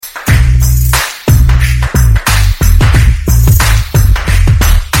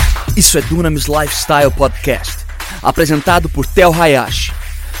Isso é Dunamis Lifestyle Podcast, apresentado por Theo Hayashi.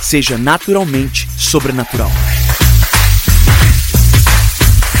 Seja naturalmente sobrenatural.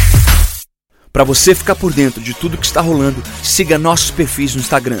 Para você ficar por dentro de tudo que está rolando, siga nossos perfis no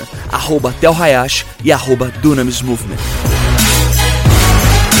Instagram, @Theo Hayashi e @Dunamis Movement.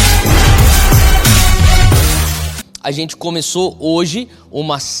 A gente começou hoje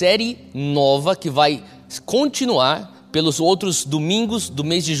uma série nova que vai continuar pelos outros domingos do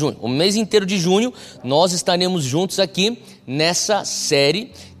mês de junho. O mês inteiro de junho nós estaremos juntos aqui nessa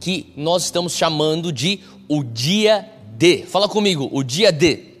série que nós estamos chamando de o Dia D. Fala comigo, o Dia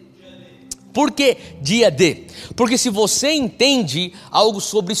D. Por que Dia D? Porque se você entende algo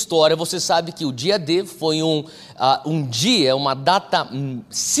sobre história, você sabe que o Dia D foi um dia, uma data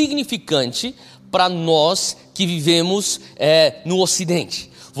significante para nós que vivemos no Ocidente.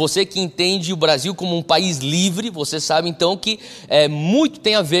 Você que entende o Brasil como um país livre, você sabe então que muito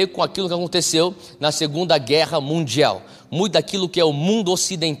tem a ver com aquilo que aconteceu na Segunda Guerra Mundial. Muito daquilo que é o mundo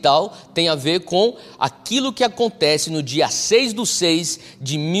ocidental tem a ver com aquilo que acontece no dia 6/6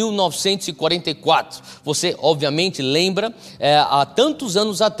 de 1944. Você obviamente lembra, há tantos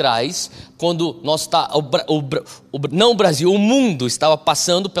anos atrás, quando o mundo estava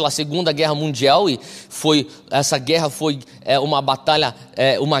passando pela Segunda Guerra Mundial, e essa guerra foi uma batalha,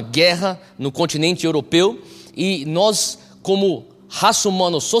 uma guerra no continente europeu, e nós, como raça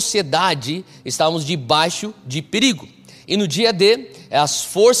humana, sociedade, estávamos debaixo de perigo. E no dia D, as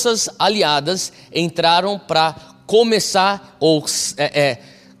forças aliadas entraram para começar,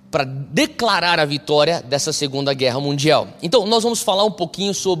 para declarar a vitória dessa Segunda Guerra Mundial. Então, nós vamos falar um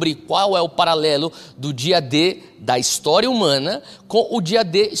pouquinho sobre qual é o paralelo do dia D da história humana com o dia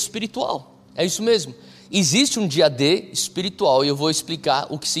D espiritual. É isso mesmo. Existe um dia D espiritual e eu vou explicar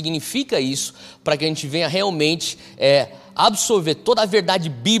o que significa isso para que a gente venha realmente absorver toda a verdade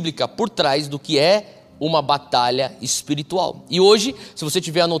bíblica por trás do que é uma batalha espiritual. E hoje, se você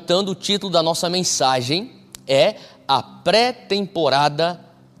estiver anotando, o título da nossa mensagem é a Pré-Temporada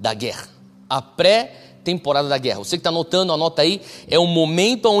da Guerra. A Pré-Temporada da Guerra. Você que está anotando, anota aí, é um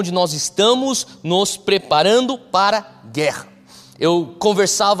momento onde nós estamos nos preparando para a guerra. Eu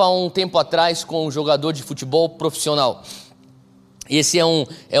conversava há um tempo atrás com um jogador de futebol profissional. Esse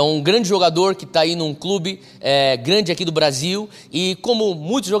é um grande jogador que está aí num clube grande aqui do Brasil, e como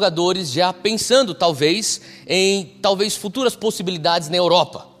muitos jogadores já pensando talvez em futuras possibilidades na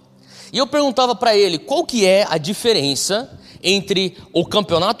Europa. E eu perguntava para ele qual que é a diferença entre o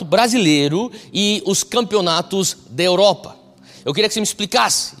campeonato brasileiro e os campeonatos da Europa. Eu queria que você me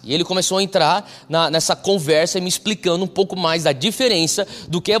explicasse. E ele começou a entrar nessa conversa e me explicando um pouco mais da diferença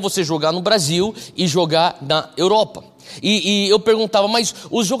do que é você jogar no Brasil e jogar na Europa. E eu perguntava, mas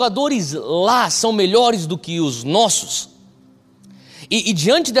os jogadores lá são melhores do que os nossos? E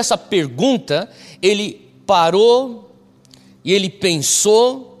diante dessa pergunta, ele parou e ele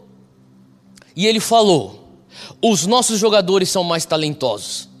pensou e ele falou: os nossos jogadores são mais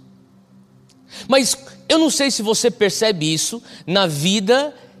talentosos. Mas eu não sei se você percebe isso na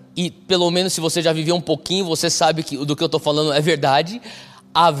vida, e pelo menos se você já viveu um pouquinho, você sabe que do que eu estou falando é verdade.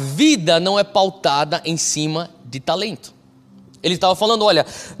 A vida não é pautada em cima de talento. Ele estava falando, olha,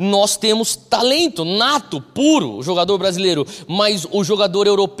 nós temos talento nato, puro, o jogador brasileiro, mas o jogador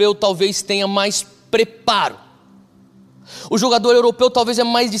europeu talvez tenha mais preparo. O jogador europeu talvez é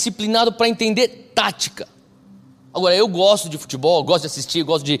mais disciplinado para entender tática. Agora, eu gosto de futebol, gosto de assistir,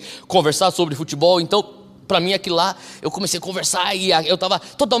 gosto de conversar sobre futebol, então para mim aquilo lá, eu comecei a conversar e eu estava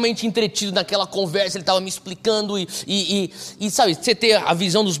totalmente entretido naquela conversa, ele estava me explicando e sabe, você ter a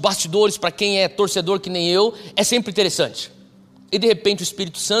visão dos bastidores para quem é torcedor que nem eu, é sempre interessante. E de repente o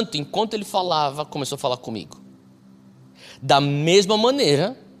Espírito Santo, enquanto ele falava, começou a falar comigo. Da mesma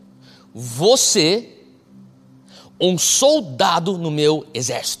maneira, você, um soldado no meu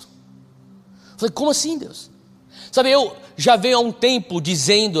exército. Eu falei, como assim, Deus? Sabe, eu já venho há um tempo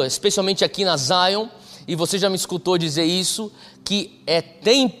dizendo, especialmente aqui na Zion, e você já me escutou dizer isso, que é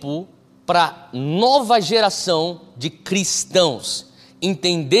tempo para nova geração de cristãos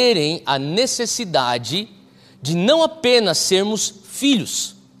entenderem a necessidade de não apenas sermos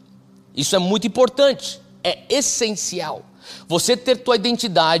filhos. Isso é muito importante, é essencial. Você ter tua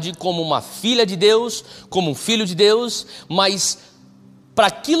identidade como uma filha de Deus, como um filho de Deus, mas para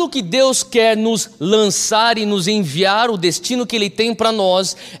aquilo que Deus quer nos lançar e nos enviar, o destino que Ele tem para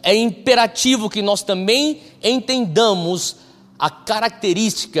nós, é imperativo que nós também entendamos a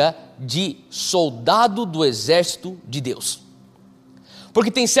característica de soldado do exército de Deus.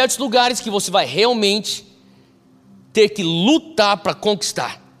 Porque tem certos lugares que você vai realmente ter que lutar para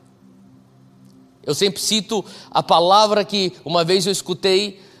conquistar. Eu sempre cito a palavra que uma vez eu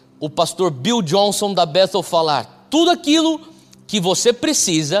escutei o pastor Bill Johnson da Bethel falar: tudo aquilo que você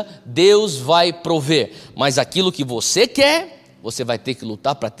precisa, Deus vai prover, mas aquilo que você quer, você vai ter que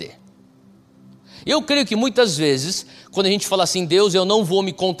lutar para ter. Eu creio que muitas vezes, quando a gente fala assim: Deus, eu não vou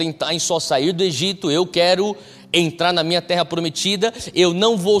me contentar em só sair do Egito, eu quero entrar na minha terra prometida, eu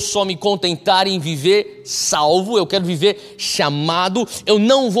não vou só me contentar em viver salvo, eu quero viver chamado, eu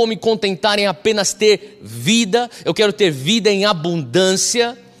não vou me contentar em apenas ter vida, eu quero ter vida em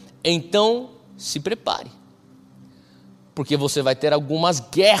abundância. Então se prepare, porque você vai ter algumas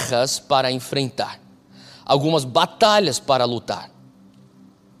guerras para enfrentar, algumas batalhas para lutar.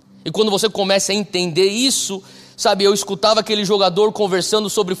 E quando você começa a entender isso, sabe, eu escutava aquele jogador conversando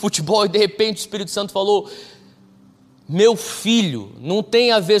sobre futebol e de repente o Espírito Santo falou: meu filho, não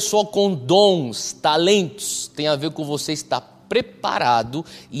tem a ver só com dons, talentos, tem a ver com você estar preparado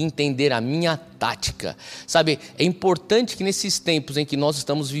e entender a minha tática. Sabe, é importante que nesses tempos em que nós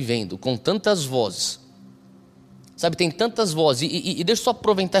estamos vivendo, com tantas vozes, sabe, tem tantas vozes, e deixa eu só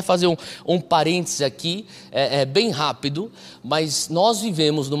aproveitar e fazer um parênteses aqui, bem rápido, mas nós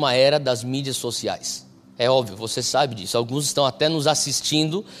vivemos numa era das mídias sociais. É óbvio, você sabe disso, alguns estão até nos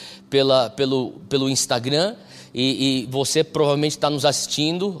assistindo pelo Instagram, e você provavelmente está nos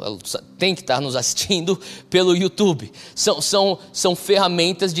assistindo, tem que estar nos assistindo pelo YouTube. São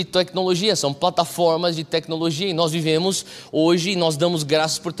ferramentas de tecnologia, são plataformas de tecnologia, e nós vivemos hoje, e nós damos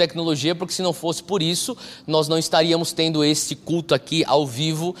graças por tecnologia, porque se não fosse por isso, nós não estaríamos tendo esse culto aqui ao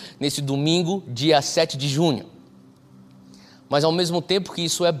vivo, nesse domingo, dia 7 de junho. Mas ao mesmo tempo que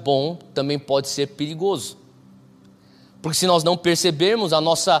isso é bom, também pode ser perigoso, porque se nós não percebermos a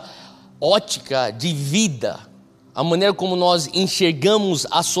nossa ótica de vida, a maneira como nós enxergamos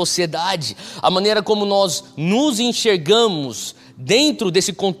a sociedade, a maneira como nós nos enxergamos dentro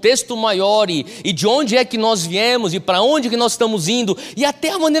desse contexto maior, e de onde é que nós viemos e para onde que nós estamos indo, e até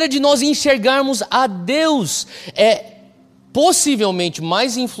a maneira de nós enxergarmos a Deus é possivelmente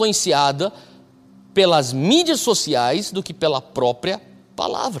mais influenciada pelas mídias sociais do que pela própria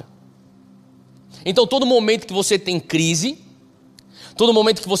palavra. Então todo momento que você tem crise, todo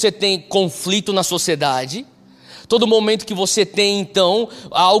momento que você tem conflito na sociedade, todo momento que você tem, então,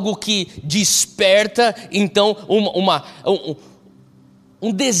 algo que desperta, então,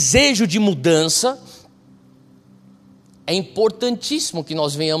 um desejo de mudança, é importantíssimo que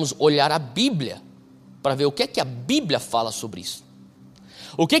nós venhamos olhar a Bíblia, para ver o que é que a Bíblia fala sobre isso.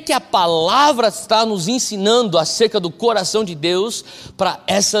 O que é que a palavra está nos ensinando acerca do coração de Deus para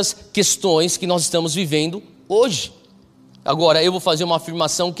essas questões que nós estamos vivendo hoje. Agora, eu vou fazer uma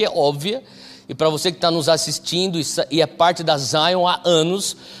afirmação que é óbvia, e para você que está nos assistindo e é parte da Zion há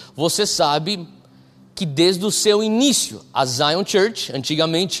anos, você sabe que desde o seu início, a Zion Church,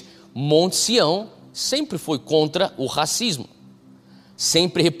 antigamente Monte Sião, sempre foi contra o racismo.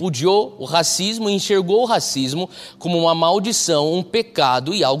 Sempre repudiou o racismo e enxergou o racismo como uma maldição, um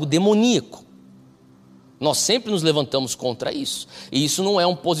pecado e algo demoníaco. Nós sempre nos levantamos contra isso. E isso não é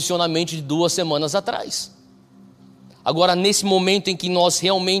um posicionamento de 2 semanas atrás. Agora, nesse momento em que nós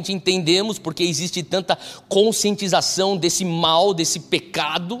realmente entendemos, porque existe tanta conscientização desse mal, desse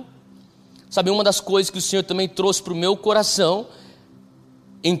pecado, sabe, uma das coisas que o Senhor também trouxe para o meu coração,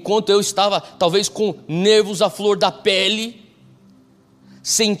 enquanto eu estava talvez com nervos à flor da pele,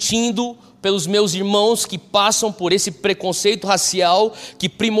 sentindo pelos meus irmãos que passam por esse preconceito racial, que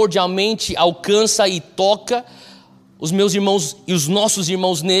primordialmente alcança e toca os meus irmãos e os nossos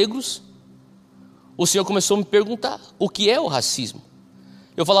irmãos negros, o Senhor começou a me perguntar: o que é o racismo?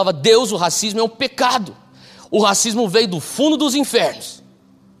 Eu falava: Deus, o racismo é um pecado, o racismo veio do fundo dos infernos.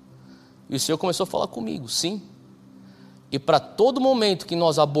 E o Senhor começou a falar comigo: sim, e para todo momento que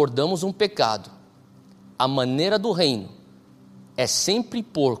nós abordamos um pecado, a maneira do reino é sempre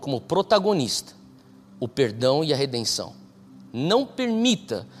pôr como protagonista o perdão e a redenção. Não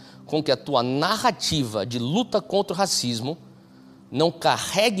permita com que a tua narrativa de luta contra o racismo não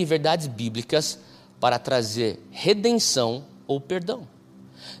carregue verdades bíblicas para trazer redenção ou perdão.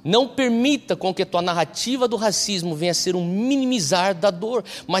 Não permita com que a tua narrativa do racismo venha a ser um minimizar da dor,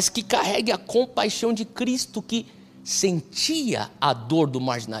 mas que carregue a compaixão de Cristo, que sentia a dor do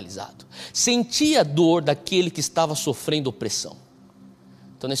marginalizado, sentia a dor daquele que estava sofrendo opressão.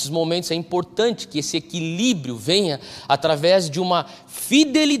 Então, nesses momentos é importante que esse equilíbrio venha através de uma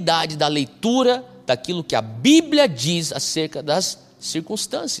fidelidade da leitura daquilo que a Bíblia diz acerca das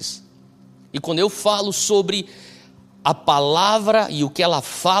circunstâncias. E quando eu falo sobre a palavra e o que ela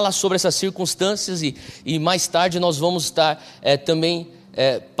fala sobre essas circunstâncias, e mais tarde nós vamos estar também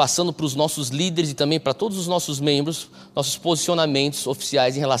passando para os nossos líderes e também para todos os nossos membros, nossos posicionamentos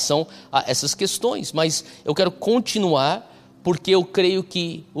oficiais em relação a essas questões. Mas eu quero continuar porque eu creio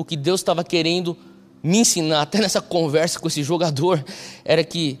que o que Deus estava querendo me ensinar, até nessa conversa com esse jogador, era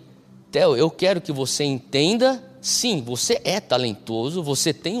que, Theo, eu quero que você entenda, sim, você é talentoso,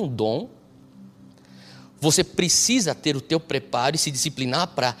 você tem um dom, você precisa ter o teu preparo e se disciplinar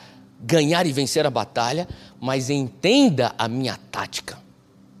para ganhar e vencer a batalha, mas entenda a minha tática.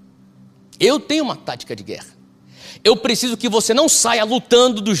 Eu tenho uma tática de guerra. Eu preciso que você não saia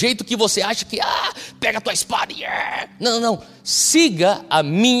lutando do jeito que você acha que, pega a tua espada e... Não. Siga a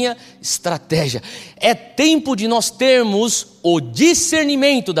minha estratégia. É tempo de nós termos o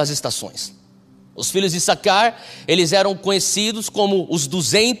discernimento das estações. Os filhos de Issacar, eles eram conhecidos como os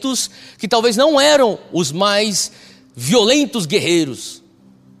 200, que talvez não eram os mais violentos guerreiros,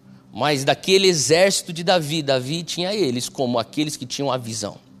 mas daquele exército de Davi, Davi tinha eles como aqueles que tinham a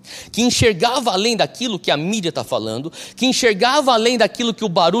visão, que enxergava além daquilo que a mídia está falando, que enxergava além daquilo que o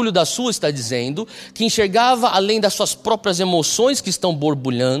barulho da sua está dizendo, que enxergava além das suas próprias emoções que estão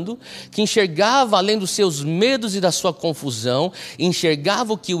borbulhando, que enxergava além dos seus medos e da sua confusão,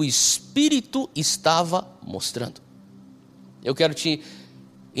 enxergava o que o Espírito estava mostrando. Eu quero te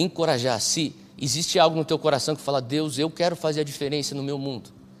encorajar, se existe algo no teu coração que fala, Deus, eu quero fazer a diferença no meu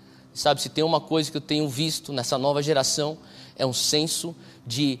mundo. Sabe, se tem uma coisa que eu tenho visto nessa nova geração, é um senso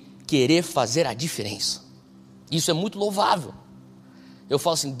de querer fazer a diferença. Isso é muito louvável. Eu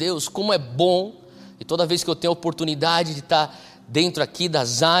falo assim, Deus, como é bom, e toda vez que eu tenho a oportunidade de estar dentro aqui da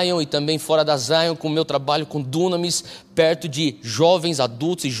Zion e também fora da Zion, com o meu trabalho com Dunamis, perto de jovens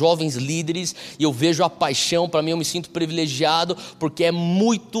adultos e jovens líderes, e eu vejo a paixão, para mim eu me sinto privilegiado, porque é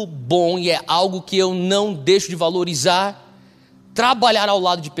muito bom e é algo que eu não deixo de valorizar, trabalhar ao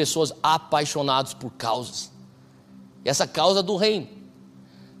lado de pessoas apaixonadas por causas. E essa causa do reino.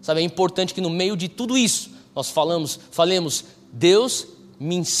 Sabe, é importante que no meio de tudo isso, nós falemos, Deus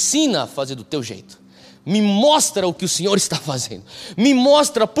me ensina a fazer do teu jeito. Me mostra o que o Senhor está fazendo. Me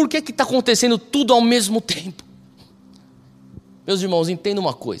mostra por que está acontecendo tudo ao mesmo tempo. Meus irmãos, entendam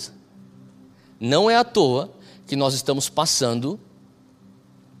uma coisa. Não é à toa que nós estamos passando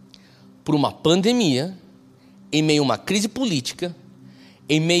por uma pandemia, em meio a uma crise política,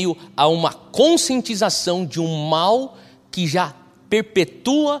 em meio a uma conscientização de um mal que já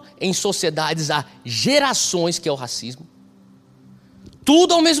perpetua em sociedades há gerações, que é o racismo.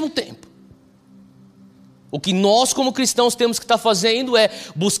 Tudo ao mesmo tempo. O que nós como cristãos temos que estar fazendo é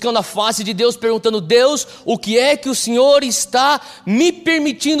buscando a face de Deus, perguntando, Deus, o que é que o Senhor está me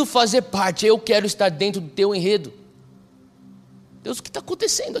permitindo fazer parte? Eu quero estar dentro do teu enredo. Deus, o que está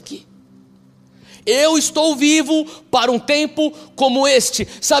acontecendo aqui? Eu estou vivo para um tempo como este.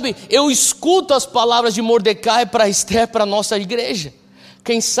 Sabe, eu escuto as palavras de Mordecai para Esther, para a nossa igreja.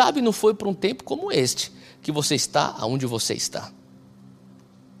 Quem sabe não foi para um tempo como este que você está aonde você está.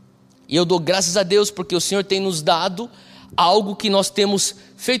 E eu dou graças a Deus porque o Senhor tem nos dado algo que nós temos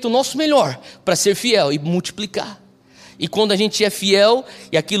feito o nosso melhor para ser fiel e multiplicar. E quando a gente é fiel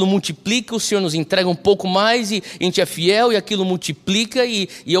e aquilo multiplica, o Senhor nos entrega um pouco mais e a gente é fiel e aquilo multiplica. E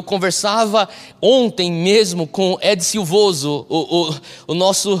eu conversava ontem mesmo com Ed Silvoso, o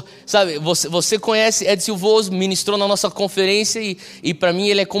nosso, sabe, você conhece Ed Silvoso, ministrou na nossa conferência e para mim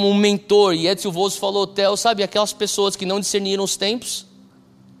ele é como um mentor. E Ed Silvoso falou, Theo, sabe aquelas pessoas que não discerniram os tempos?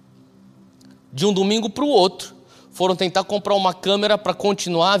 De um domingo para o outro, foram tentar comprar uma câmera para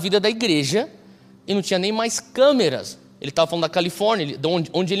continuar a vida da igreja e não tinha nem mais câmeras. Ele estava falando da Califórnia,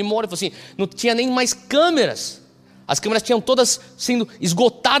 onde ele mora. Ele falou assim, não tinha nem mais câmeras. As câmeras tinham todas sendo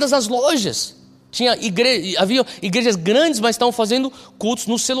esgotadas nas lojas. Havia igrejas grandes, mas estavam fazendo cultos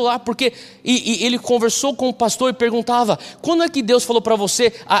no celular. Porque, e ele conversou com o pastor e perguntava, quando é que Deus falou para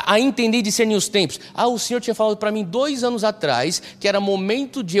você a entender e discernir os tempos? O Senhor tinha falado para mim 2 anos atrás, que era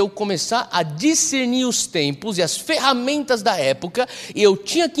momento de eu começar a discernir os tempos e as ferramentas da época. E eu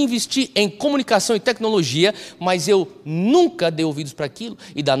tinha que investir em comunicação e tecnologia, mas eu nunca dei ouvidos para aquilo.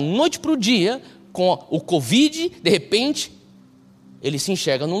 E da noite para o dia, com o Covid, de repente, ele se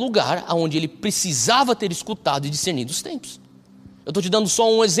enxerga num lugar onde ele precisava ter escutado e discernido os tempos. Eu estou te dando só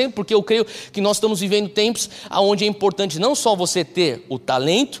um exemplo, porque eu creio que nós estamos vivendo tempos onde é importante não só você ter o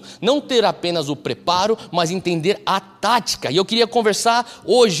talento, não ter apenas o preparo, mas entender a tática. E eu queria conversar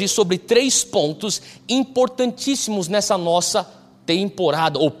hoje sobre 3 pontos importantíssimos nessa nossa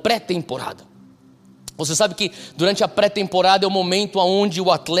temporada, ou pré-temporada. Você sabe que durante a pré-temporada é o momento onde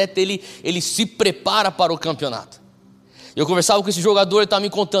o atleta ele se prepara para o campeonato. Eu conversava com esse jogador, ele estava me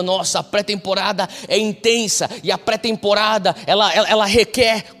contando, nossa, a pré-temporada é intensa, e a pré-temporada, ela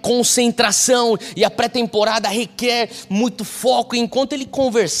requer concentração, e a pré-temporada requer muito foco. E enquanto ele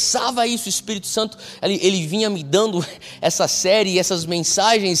conversava isso, o Espírito Santo, ele vinha me dando essa série, essas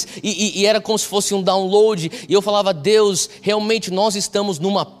mensagens, e era como se fosse um download, e eu falava, Deus, realmente nós estamos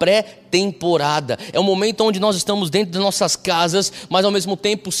numa pré-temporada, é um momento onde nós estamos dentro das nossas casas, mas ao mesmo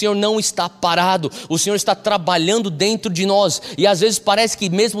tempo o Senhor não está parado, o Senhor está trabalhando dentro de nós, e às vezes parece que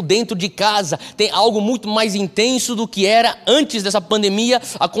mesmo dentro de casa tem algo muito mais intenso do que era antes dessa pandemia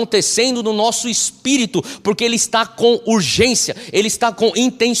acontecendo no nosso espírito, porque Ele está com urgência, Ele está com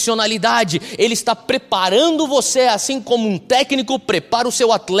intencionalidade, Ele está preparando você, assim como um técnico prepara o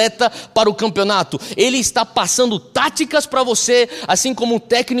seu atleta para o campeonato. Ele está passando táticas para você, assim como um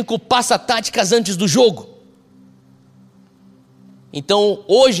técnico passa táticas antes do jogo. Então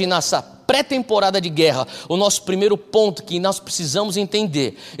hoje, nessa pré-temporada de guerra, o nosso primeiro ponto que nós precisamos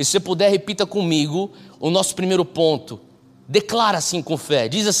entender, e se você puder repita comigo, o nosso primeiro ponto, declara assim com fé,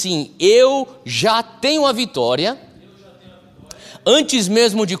 diz assim: eu já tenho a vitória antes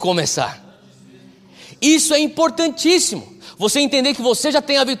mesmo de começar. Isso é importantíssimo, você entender que você já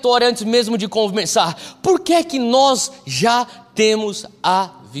tem a vitória antes mesmo de começar. Por que é que nós já temos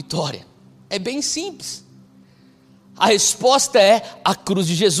a vitória? É bem simples. A resposta é a cruz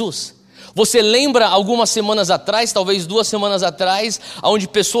de Jesus. Você lembra algumas semanas atrás, talvez 2 semanas atrás, onde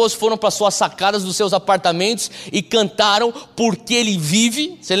pessoas foram para suas sacadas dos seus apartamentos e cantaram porque Ele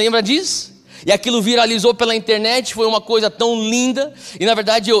vive? Você lembra disso? E aquilo viralizou pela internet, foi uma coisa tão linda. E na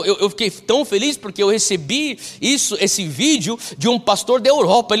verdade eu fiquei tão feliz porque eu recebi esse vídeo de um pastor da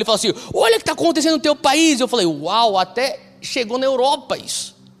Europa. Ele falou assim: olha o que está acontecendo no teu país. Eu falei, uau, até chegou na Europa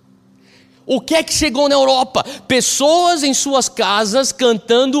isso. O que é que chegou na Europa? Pessoas em suas casas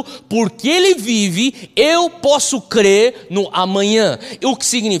cantando porque Ele vive, eu posso crer no amanhã. O que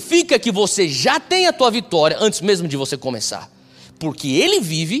significa que você já tem a tua vitória antes mesmo de você começar. Porque Ele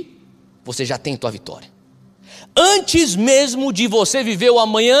vive, você já tem a tua vitória. Antes mesmo de você viver o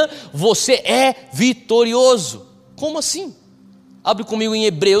amanhã, você é vitorioso. Como assim? Abre comigo em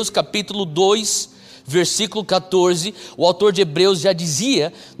Hebreus capítulo 2, versículo 14, o autor de Hebreus já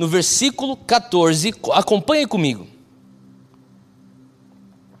dizia no versículo 14, acompanhe comigo.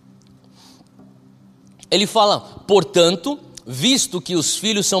 Ele fala: portanto, visto que os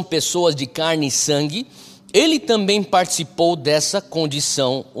filhos são pessoas de carne e sangue, Ele também participou dessa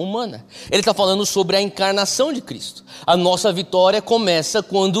condição humana. Ele está falando sobre a encarnação de Cristo. A nossa vitória começa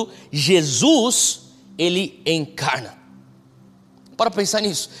quando Jesus, Ele encarna. Para pensar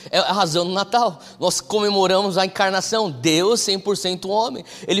nisso, é a razão do Natal. Nós comemoramos a encarnação, Deus 100% homem.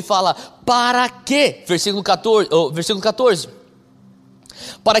 Ele fala, para quê? Versículo 14.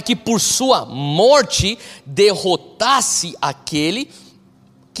 Para que por sua morte derrotasse aquele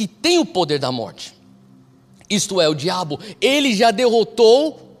que tem o poder da morte. Isto é, o diabo. Ele já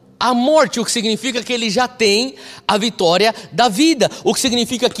derrotou a morte, o que significa que Ele já tem a vitória da vida. O que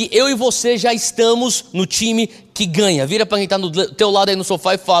significa que eu e você já estamos no time que ganha. Vira para quem está do teu lado aí no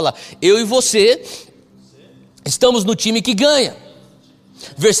sofá e fala: eu e você estamos no time que ganha.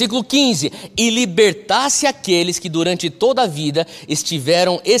 Versículo 15: e libertasse aqueles que durante toda a vida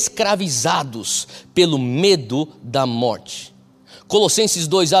estiveram escravizados pelo medo da morte. Colossenses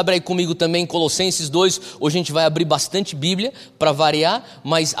 2, abre aí comigo também Colossenses 2, hoje a gente vai abrir bastante Bíblia para variar,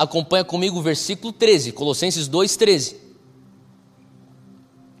 mas acompanha comigo o versículo 13, Colossenses 2, 13.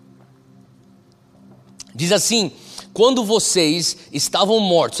 Diz assim: quando vocês estavam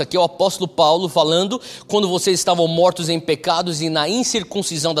mortos, aqui é o apóstolo Paulo falando, quando vocês estavam mortos em pecados e na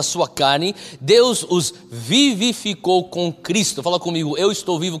incircuncisão da sua carne, Deus os vivificou com Cristo. Fala comigo, eu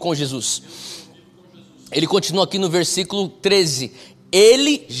estou vivo com Jesus. Ele continua aqui no versículo 13.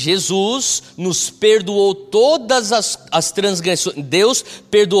 Ele, Jesus, nos perdoou todas as transgressões. Deus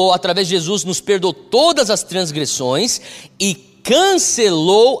perdoou, através de Jesus, nos perdoou todas as transgressões e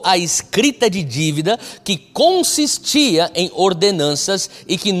cancelou a escrita de dívida que consistia em ordenanças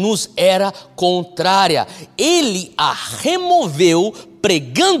e que nos era contrária. Ele a removeu,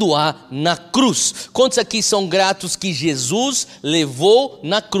 pregando-a na cruz. Quantos aqui são gratos que Jesus levou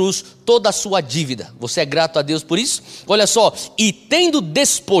na cruz toda a sua dívida? Você é grato a Deus por isso? Olha só, e tendo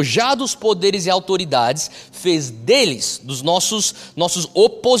despojado os poderes e autoridades, fez deles, dos nossos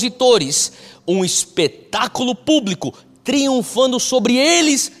opositores, um espetáculo público, triunfando sobre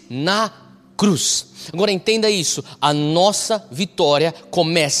eles na cruz. Agora entenda isso, a nossa vitória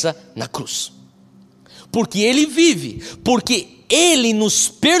começa na cruz. Porque Ele vive, porque Ele nos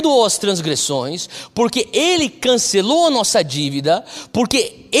perdoou as transgressões, porque Ele cancelou a nossa dívida,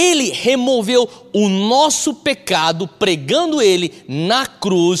 porque Ele removeu o nosso pecado, pregando Ele na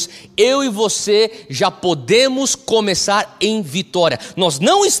cruz, eu e você já podemos começar em vitória. Nós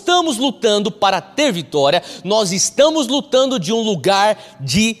não estamos lutando para ter vitória, nós estamos lutando de um lugar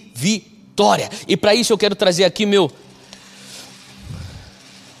de vitória. E para isso eu quero trazer aqui meu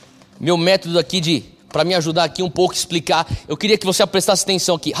método aqui para me ajudar aqui um pouco a explicar. Eu queria que você prestasse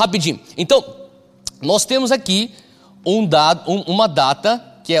atenção aqui, rapidinho. Então, nós temos aqui uma data,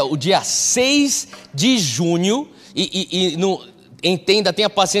 que é o dia 6 de junho, entenda, tenha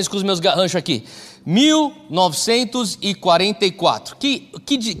paciência com os meus garranchos aqui, 1944.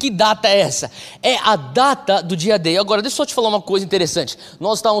 Que data é essa? É a data do dia D. Agora, deixa eu só te falar uma coisa interessante.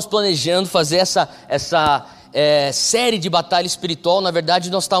 Nós estávamos planejando fazer essa série de batalha espiritual. Na verdade,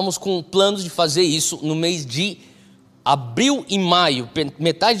 nós estávamos com planos de fazer isso no mês de abril e maio,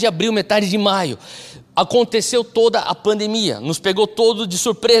 metade de abril, metade de maio. Aconteceu toda a pandemia, nos pegou todo de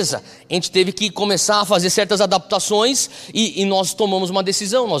surpresa. A gente teve que começar a fazer certas adaptações e nós tomamos uma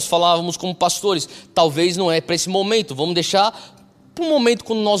decisão. Nós falávamos como pastores, talvez não é para esse momento, vamos deixar para um momento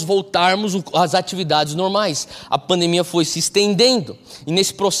quando nós voltarmos às atividades normais. A pandemia foi se estendendo e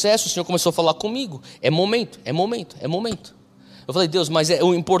nesse processo o Senhor começou a falar comigo, é momento. Eu falei, Deus, mas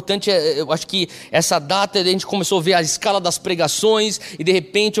o importante eu acho que essa data, a gente começou a ver a escala das pregações e de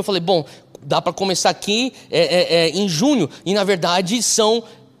repente eu falei, bom, dá para começar aqui em junho, e na verdade são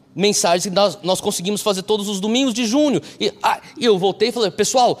mensagens que nós conseguimos fazer todos os domingos de junho, e eu voltei e falei,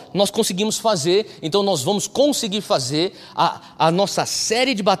 pessoal, nós conseguimos fazer, então nós vamos conseguir fazer a nossa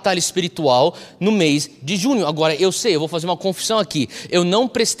série de batalha espiritual no mês de junho. Agora eu vou fazer uma confissão aqui, eu não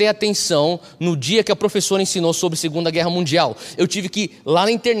prestei atenção no dia que a professora ensinou sobre a Segunda Guerra Mundial. Eu tive que ir lá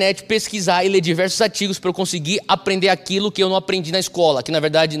na internet pesquisar e ler diversos artigos para eu conseguir aprender aquilo que eu não aprendi na escola, que na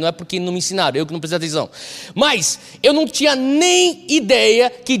verdade não é porque não me ensinaram, eu que não prestei atenção, mas eu não tinha nem ideia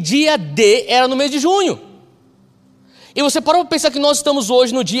que dia D era no mês de junho. E você parou para pensar que nós estamos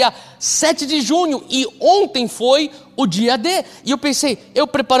hoje no dia 7 de junho e ontem foi o dia D. E eu pensei, eu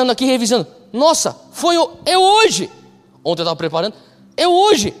preparando aqui, revisando, nossa, é hoje. Ontem eu estava preparando, é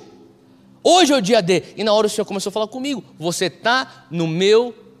hoje. Hoje é o dia D. E na hora o Senhor começou a falar comigo, você está no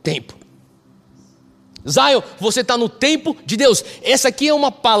meu tempo. Zion, você está no tempo de Deus. Essa aqui é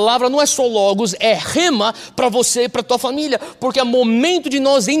uma palavra, não é só logos, é rema para você e para a tua família, porque é momento de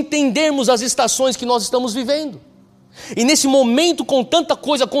nós entendermos as estações que nós estamos vivendo. E nesse momento, com tanta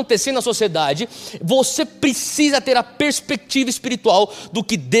coisa acontecendo na sociedade, você precisa ter a perspectiva espiritual do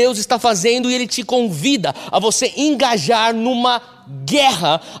que Deus está fazendo, e Ele te convida a você engajar numa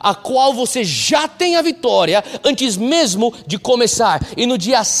guerra a qual você já tem a vitória antes mesmo de começar. E no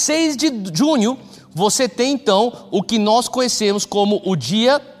dia 6 de junho você tem então o que nós conhecemos como o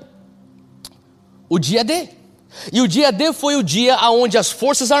dia D. E o dia D foi o dia onde as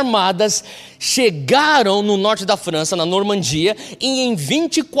forças armadas chegaram no norte da França, na Normandia, e em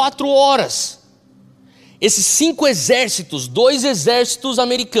 24 horas, esses 5 exércitos, 2 exércitos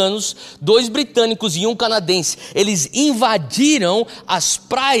americanos, 2 britânicos e 1 canadense, eles invadiram as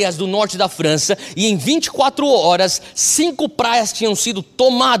praias do norte da França, e em 24 horas, 5 praias tinham sido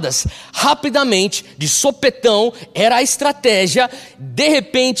tomadas rapidamente, de sopetão, era a estratégia. De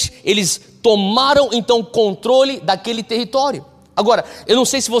repente, eles tomaram então controle daquele território. Agora, eu não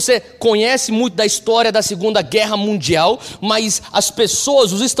sei se você conhece muito da história da Segunda Guerra Mundial, mas as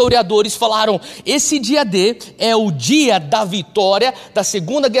pessoas, os historiadores falaram, esse dia D é o dia da vitória da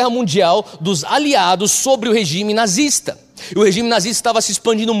Segunda Guerra Mundial dos aliados sobre o regime nazista. E o regime nazista estava se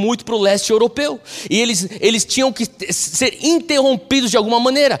expandindo muito para o leste europeu, e eles tinham que ser interrompidos de alguma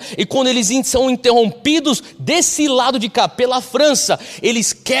maneira, e quando eles são interrompidos desse lado de cá, pela França,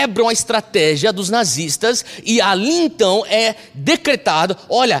 eles quebram a estratégia dos nazistas, e ali então é decretado,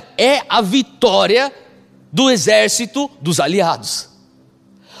 olha, é a vitória do exército dos aliados.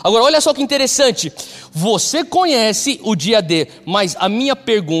 Agora olha só que interessante, você conhece o dia D, mas a minha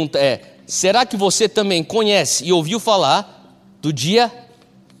pergunta é, será que você também conhece e ouviu falar do dia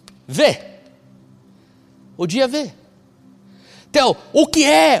V? O dia V. Então, o que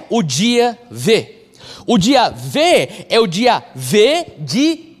é o dia V? O dia V é o dia V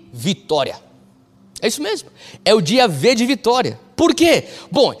de vitória. É isso mesmo, é o dia V de vitória. Por quê?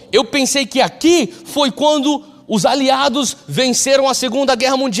 Bom, eu pensei que aqui foi quando os aliados venceram a Segunda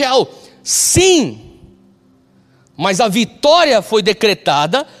Guerra Mundial. Sim, mas a vitória foi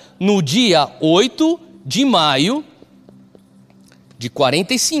decretada no dia 8 de maio de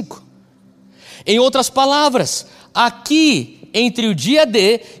 45. Em outras palavras, aqui entre o dia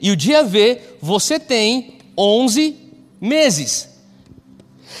D e o dia V, você tem 11 meses.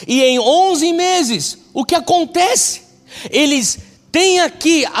 E em 11 meses, o que acontece? Eles têm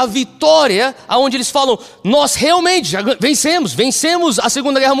aqui a vitória, onde eles falam, nós realmente já vencemos a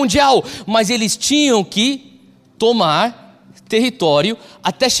Segunda Guerra Mundial, mas eles tinham que tomar território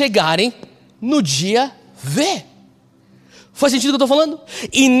até chegarem no dia V. Faz sentido o que eu estou falando?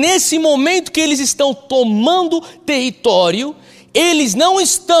 E nesse momento que eles estão tomando território, eles não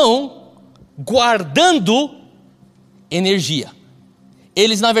estão guardando energia.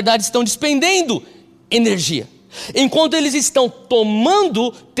 Eles, na verdade, estão despendendo energia. Enquanto eles estão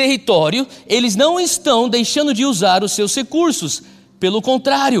tomando território, eles não estão deixando de usar os seus recursos. Pelo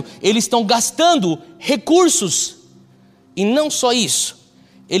contrário, eles estão gastando recursos. E não só isso,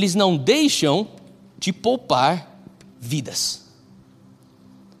 eles não deixam de poupar vidas.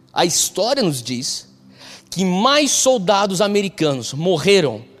 A história nos diz que mais soldados americanos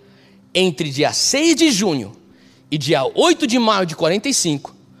morreram entre dia 6 de junho e dia 8 de maio de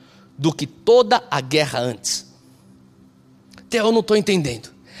 45 do que toda a guerra antes. Até eu não estou entendendo.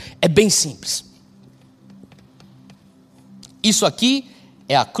 É bem simples. Isso aqui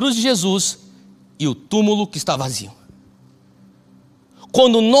é a cruz de Jesus e o túmulo que está vazio.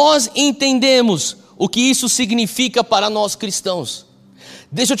 Quando nós entendemos o que isso significa para nós cristãos,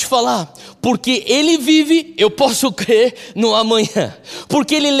 deixa eu te falar, porque Ele vive, eu posso crer no amanhã.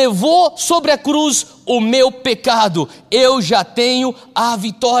 Porque Ele levou sobre a cruz o meu pecado, eu já tenho a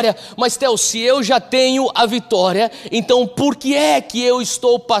vitória. Mas Theo, se eu já tenho a vitória, então por que é que eu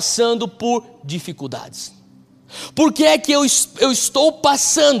estou passando por dificuldades? Por que é que eu estou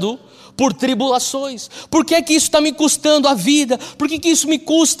passando por tribulações? Por que é que isso está me custando a vida? Por que isso me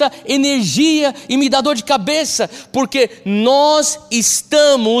custa energia e me dá dor de cabeça? Porque nós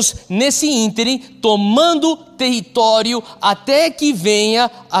estamos nesse ínterim tomando território até que venha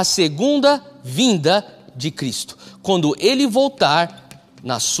a segunda vinda de Cristo, quando Ele voltar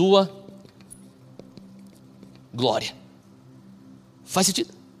na sua glória. Faz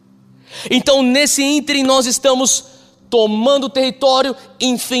sentido? Então nesse ínterim nós estamos tomando território,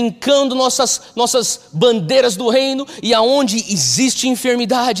 enfincando nossas bandeiras do reino, e aonde existe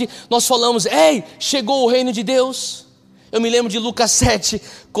enfermidade, nós falamos, ei, chegou o reino de Deus. Eu me lembro de Lucas 7,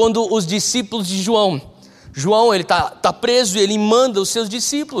 quando os discípulos de João, ele está preso e ele manda os seus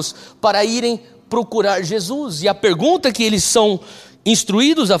discípulos para irem procurar Jesus, e a pergunta que eles são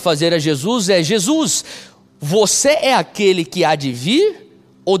instruídos a fazer a Jesus é, Jesus, você é aquele que há de vir,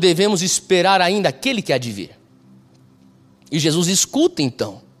 ou devemos esperar ainda aquele que há de vir? E Jesus escuta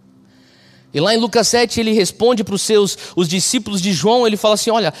então. E lá em Lucas 7 ele responde para os discípulos de João, ele fala assim,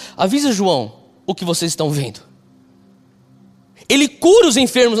 olha, avisa João o que vocês estão vendo. Ele cura os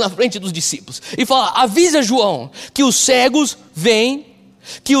enfermos na frente dos discípulos. E fala, avisa João que os cegos veem,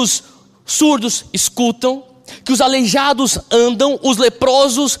 que os surdos escutam, que os aleijados andam, os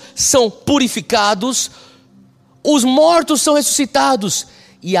leprosos são purificados, os mortos são ressuscitados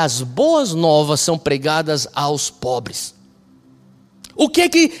e as boas novas são pregadas aos pobres. O que é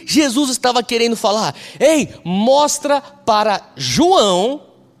que Jesus estava querendo falar? Ei, mostra para João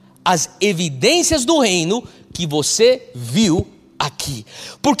as evidências do reino que você viu aqui.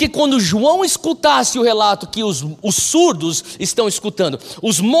 Porque quando João escutasse o relato que os surdos estão escutando,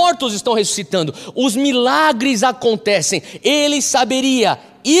 os mortos estão ressuscitando, os milagres acontecem, ele saberia,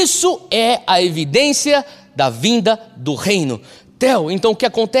 isso é a evidência da vinda do reino. Theo, então o que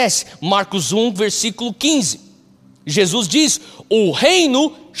acontece? Marcos 1, versículo 15. Jesus diz, o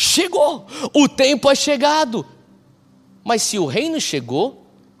reino chegou, o tempo é chegado. Mas se o reino chegou,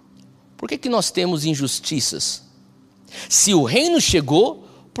 por que nós temos injustiças? Se o reino chegou,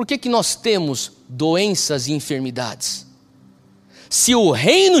 por que nós temos doenças e enfermidades? Se o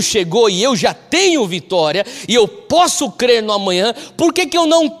reino chegou e eu já tenho vitória, e eu posso crer no amanhã, por que eu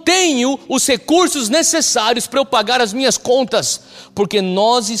não tenho os recursos necessários para eu pagar as minhas contas? Porque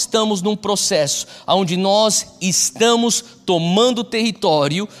nós estamos num processo onde nós estamos tomando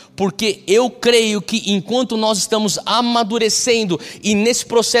território, porque eu creio que enquanto nós estamos amadurecendo, e nesse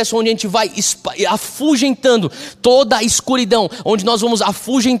processo onde a gente vai afugentando toda a escuridão, onde nós vamos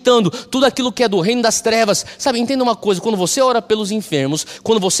afugentando tudo aquilo que é do reino das trevas, sabe, entenda uma coisa, quando você ora pelos enfermos,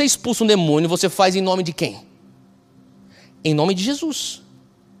 quando você expulsa um demônio, você faz em nome de quem? Em nome de Jesus.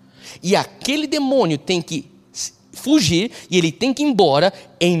 E aquele demônio tem que fugir, e ele tem que ir embora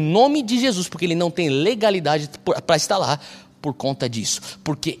em nome de Jesus, porque ele não tem legalidade para estar lá por conta disso,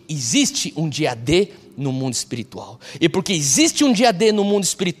 porque existe um dia D no mundo espiritual, e porque existe um dia D no mundo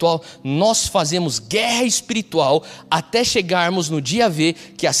espiritual, nós fazemos guerra espiritual até chegarmos no dia V,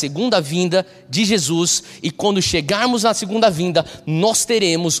 que é a segunda vinda de Jesus, e quando chegarmos na segunda vinda, nós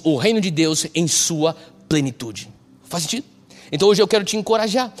teremos o reino de Deus em sua plenitude. Faz sentido? Então hoje eu quero te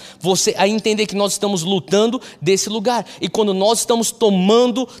encorajar, você a entender que nós estamos lutando desse lugar. E quando nós estamos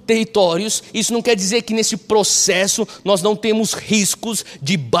tomando territórios, isso não quer dizer que nesse processo nós não temos riscos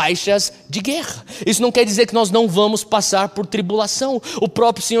de baixas de guerra. Isso não quer dizer que nós não vamos passar por tribulação. O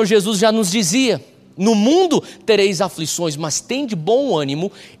próprio Senhor Jesus já nos dizia: no mundo tereis aflições, mas tende bom ânimo,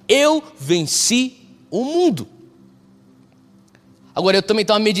 eu venci o mundo. Agora eu também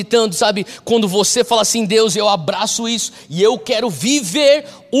estava meditando, sabe, quando você fala assim: Deus, eu abraço isso e eu quero viver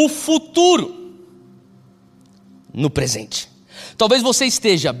o futuro no presente. Talvez você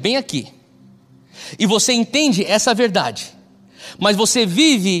esteja bem aqui e você entende essa verdade, mas você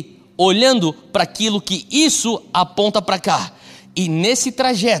vive olhando para aquilo que isso aponta para cá. E nesse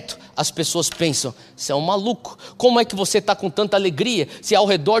trajeto as pessoas pensam: você é um maluco, como é que você está com tanta alegria, se ao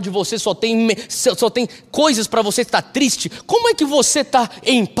redor de você só tem coisas para você estar triste? Como é que você está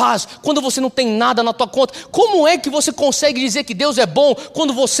em paz, quando você não tem nada na tua conta? Como é que você consegue dizer que Deus é bom,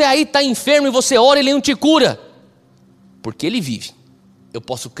 quando você aí está enfermo e você ora e Ele não te cura? Porque Ele vive, eu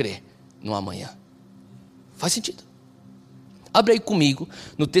posso crer no amanhã. Faz sentido? Abre aí comigo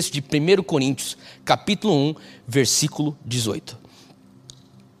no texto de 1 Coríntios, capítulo 1, versículo 18.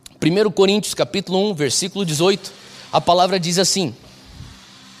 1 Coríntios capítulo 1, versículo 18, a palavra diz assim: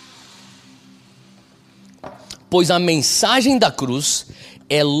 pois a mensagem da cruz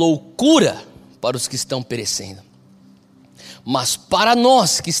é loucura para os que estão perecendo, mas para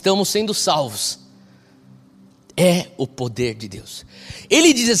nós que estamos sendo salvos, é o poder de Deus.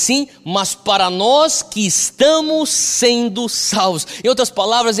 Ele diz assim: mas para nós que estamos sendo salvos. Em outras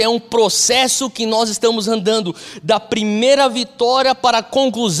palavras, é um processo que nós estamos andando, da primeira vitória para a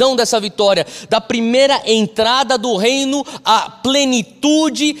conclusão dessa vitória, da primeira entrada do reino à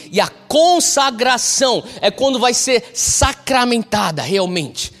plenitude e à consagração. É quando vai ser sacramentada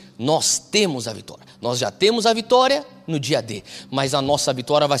realmente. Nós temos a vitória. Nós já temos a vitória no dia D, mas a nossa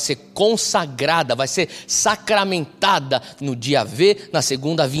vitória vai ser consagrada, vai ser sacramentada no dia V, na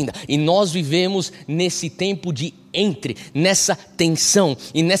segunda vinda. E nós vivemos nesse tempo de nessa tensão.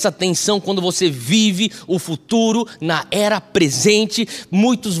 E nessa tensão, quando você vive o futuro na era presente,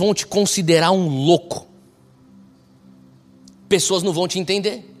 muitos vão te considerar um louco. Pessoas não vão te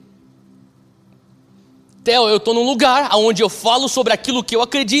entender. Theo, eu estou num lugar onde eu falo sobre aquilo que eu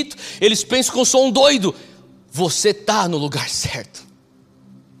acredito, eles pensam que eu sou um doido. Você está no lugar certo.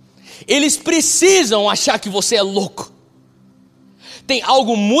 Eles precisam achar que você é louco. Tem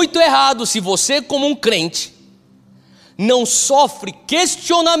algo muito errado se você, como um crente, não sofre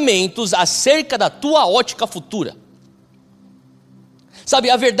questionamentos acerca da tua ótica futura.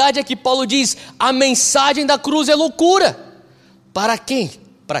 Sabe, a verdade é que Paulo diz: a mensagem da cruz é loucura. Para quem?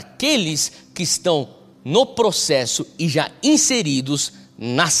 Para aqueles que estão no processo e já inseridos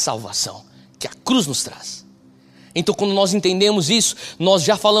na salvação que a cruz nos traz. Então, quando nós entendemos isso, nós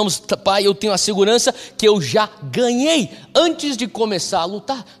já falamos: Pai, eu tenho a segurança que eu já ganhei antes de começar a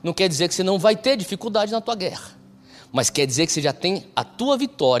lutar. Não quer dizer que você não vai ter dificuldade na tua guerra, mas quer dizer que você já tem a tua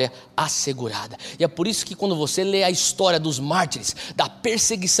vitória assegurada. E é por isso que quando você lê a história dos mártires, da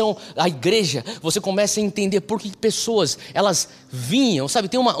perseguição à igreja, você começa a entender por que pessoas, elas vinham, sabe,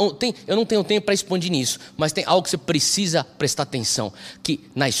 eu não tenho tempo para expandir nisso, mas tem algo que você precisa prestar atenção, que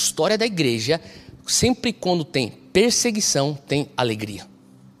na história da igreja, sempre quando tem perseguição, tem alegria.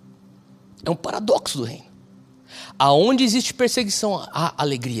 É um paradoxo do reino. Aonde existe perseguição, há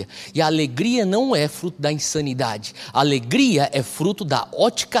alegria. E a alegria não é fruto da insanidade. A alegria é fruto da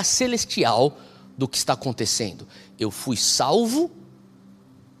ótica celestial do que está acontecendo. Eu fui salvo,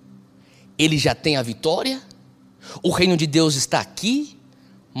 ele já tem a vitória, o reino de Deus está aqui,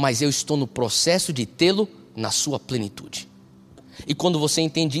 mas eu estou no processo de tê-lo na sua plenitude. E quando você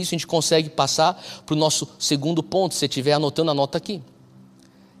entende isso, a gente consegue passar para o nosso segundo ponto. Se você estiver anotando, anota aqui.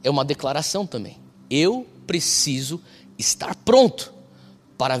 É uma declaração também. Eu preciso estar pronto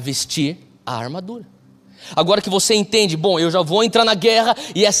para vestir a armadura. Agora que você entende, bom, eu já vou entrar na guerra,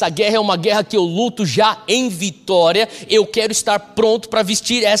 e essa guerra é uma guerra que eu luto já em vitória, eu quero estar pronto para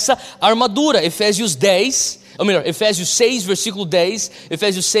vestir essa armadura. Efésios 6, versículo 10.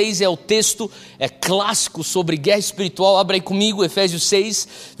 Efésios 6 é o texto clássico sobre guerra espiritual. Abra aí comigo, Efésios 6,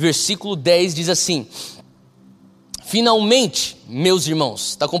 versículo 10 diz assim: finalmente, meus irmãos,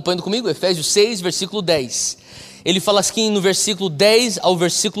 está acompanhando comigo? Efésios 6, versículo 10. Ele fala assim no versículo 10 ao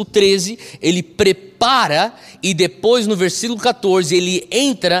versículo 13, ele prepara, e depois no versículo 14 ele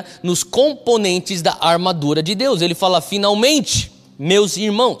entra nos componentes da armadura de Deus. Ele fala: finalmente, meus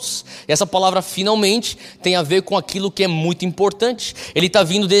irmãos. E essa palavra finalmente tem a ver com aquilo que é muito importante. Ele está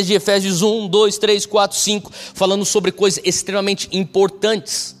vindo desde Efésios 1, 2, 3, 4, 5, falando sobre coisas extremamente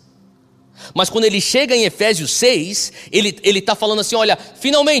importantes. Mas quando ele chega em Efésios 6, ele está falando assim, olha,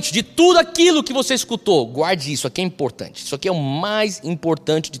 finalmente, de tudo aquilo que você escutou, guarde isso, aqui é importante. Isso aqui é o mais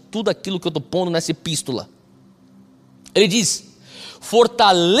importante de tudo aquilo que eu estou pondo nessa epístola. Ele diz,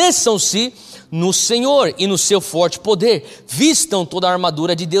 fortaleçam-se no Senhor e no seu forte poder, vistam toda a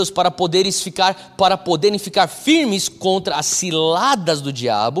armadura de Deus para poderem ficar firmes contra as ciladas do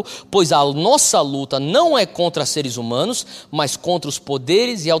diabo, pois a nossa luta não é contra seres humanos, mas contra os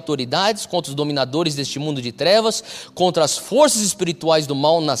poderes e autoridades, contra os dominadores deste mundo de trevas, contra as forças espirituais do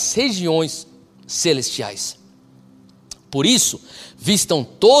mal nas regiões celestiais. Por isso, vistam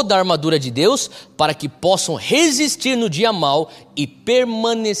toda a armadura de Deus para que possam resistir no dia mau e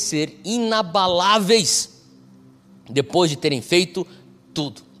permanecer inabaláveis depois de terem feito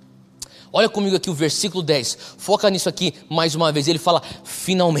tudo. Olha comigo aqui o versículo 10, foca nisso aqui mais uma vez, ele fala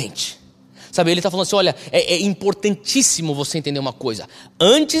finalmente. Sabe, ele está falando assim, olha, é importantíssimo você entender uma coisa.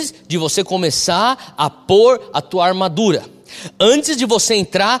 Antes de você começar a pôr a tua armadura, antes de você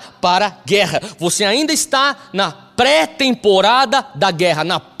entrar para a guerra, você ainda está na pré-temporada da guerra,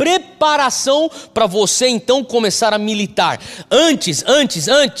 na preparação para você então começar a militar. Antes,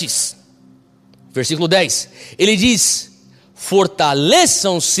 versículo 10, ele diz,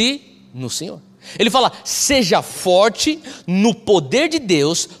 fortaleçam-se no Senhor. Ele fala, seja forte no poder de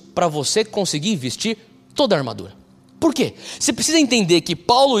Deus para você conseguir vestir toda a armadura. Por quê? Você precisa entender que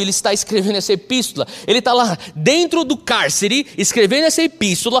Paulo ele está escrevendo essa epístola, ele está lá dentro do cárcere, escrevendo essa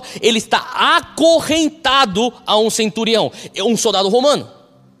epístola, ele está acorrentado a um centurião, um soldado romano.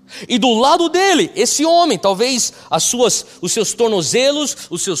 E do lado dele, esse homem, talvez os seus tornozelos,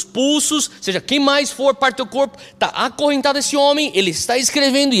 os seus pulsos, seja quem mais for parte do corpo, está acorrentado esse homem, ele está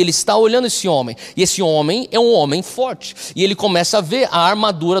escrevendo e ele está olhando esse homem. E esse homem é um homem forte. E ele começa a ver a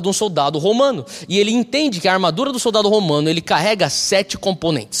armadura de um soldado romano. E ele entende que a armadura do soldado romano, ele carrega 7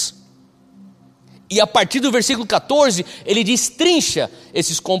 componentes. E a partir do versículo 14, ele destrincha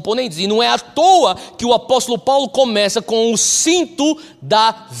esses componentes. E não é à toa que o apóstolo Paulo começa com o cinto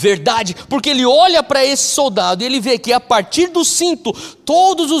da verdade. Porque ele olha para esse soldado e ele vê que a partir do cinto,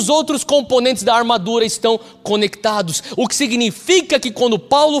 todos os outros componentes da armadura estão conectados. O que significa que quando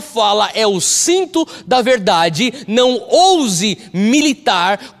Paulo fala é o cinto da verdade, não ouse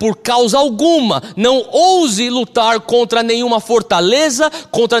militar por causa alguma. Não ouse lutar contra nenhuma fortaleza,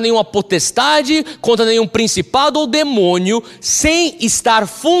 contra nenhuma potestade, contra nenhum principado ou demônio, sem estar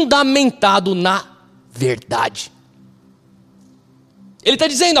fundamentado na verdade. Ele está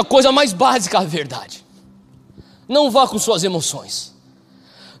dizendo a coisa mais básica, a verdade. Não vá com suas emoções.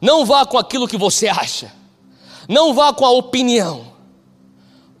 Não vá com aquilo que você acha. Não vá com a opinião.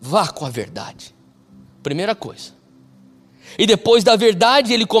 Vá com a verdade. Primeira coisa. E depois da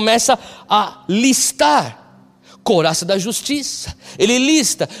verdade, ele começa a listar couraça da justiça, ele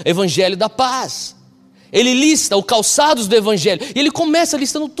lista evangelho da paz, ele lista o calçados do evangelho, e ele começa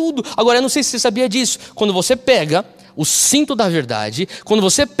listando tudo. Agora eu não sei se você sabia disso, quando você pega o cinto da verdade, quando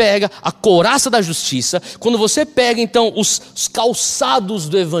você pega a couraça da justiça, quando você pega então os calçados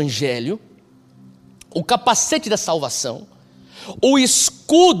do evangelho, o capacete da salvação, o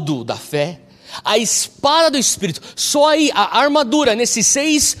escudo da fé, a espada do Espírito, só aí a armadura, nesses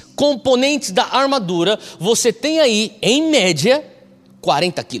 6 componentes da armadura, você tem aí, em média,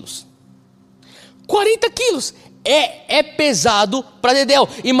 40 quilos. 40 quilos, é pesado para dedéu.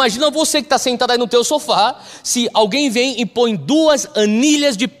 Imagina você que está sentado aí no teu sofá, se alguém vem e põe 2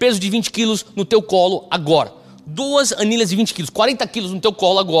 anilhas de peso de 20 quilos no teu colo agora. 2 anilhas de 20 quilos, 40 quilos no teu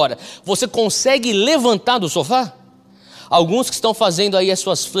colo agora. Você consegue levantar do sofá? Alguns que estão fazendo aí as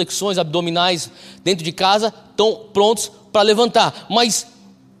suas flexões abdominais dentro de casa estão prontos para levantar. Mas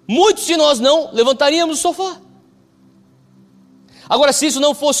muitos de nós não levantaríamos do sofá. Agora, se isso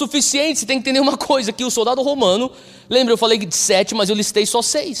não for suficiente, você tem que entender uma coisa, que o soldado romano, lembra, eu falei de 7, mas eu listei só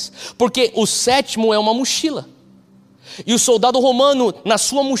 6. Porque o 7º é uma mochila. E o soldado romano, na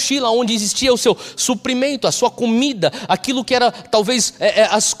sua mochila, onde existia o seu suprimento, a sua comida, aquilo que era talvez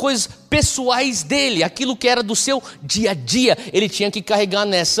as coisas pessoais dele, aquilo que era do seu dia a dia, ele tinha que carregar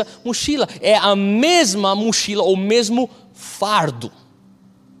nessa mochila. É a mesma mochila, ou mesmo fardo,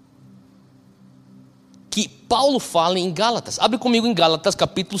 que Paulo fala em Gálatas. Abre comigo em Gálatas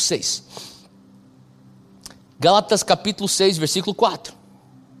capítulo 6. Gálatas capítulo 6, versículo 4.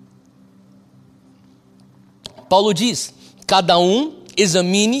 Paulo diz, cada um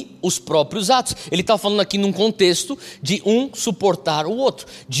examine os próprios atos. Ele está falando aqui num contexto de um suportar o outro,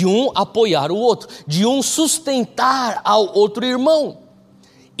 de um apoiar o outro, de um sustentar ao outro irmão.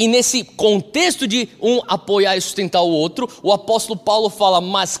 E nesse contexto de um apoiar e sustentar o outro, o apóstolo Paulo fala,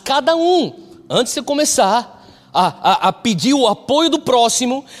 mas cada um, antes de você começar a pedir o apoio do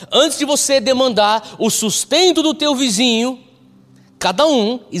próximo, antes de você demandar o sustento do teu vizinho, cada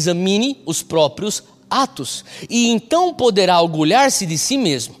um examine os próprios atos, e então poderá orgulhar-se de si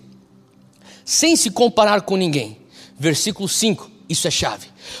mesmo, sem se comparar com ninguém. Versículo 5, isso é chave.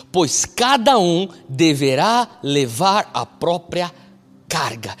 Pois cada um deverá levar a própria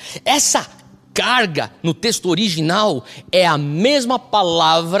carga. Essa carga, no texto original, é a mesma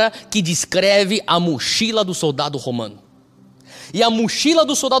palavra que descreve a mochila do soldado romano. E a mochila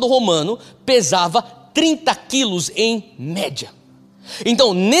do soldado romano pesava 30 quilos em média.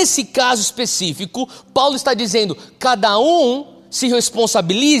 Então, nesse caso específico, Paulo está dizendo: cada um se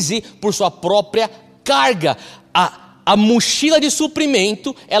responsabilize por sua própria carga. A mochila de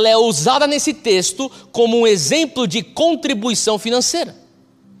suprimento, ela é usada nesse texto como um exemplo de contribuição financeira.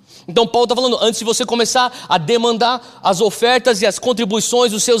 Então Paulo está falando, antes de você começar a demandar as ofertas e as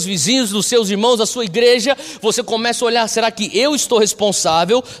contribuições dos seus vizinhos, dos seus irmãos, da sua igreja, você começa a olhar: será que eu estou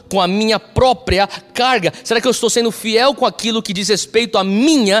responsável com a minha própria carga? Será que eu estou sendo fiel com aquilo que diz respeito à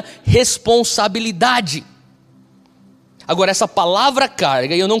minha responsabilidade? Agora, essa palavra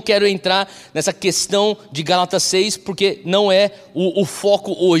carga, e eu não quero entrar nessa questão de Gálatas 6, porque não é o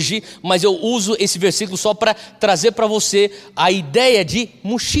foco hoje, mas eu uso esse versículo só para trazer para você a ideia de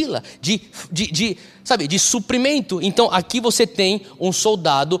mochila, de suprimento. Então, aqui você tem um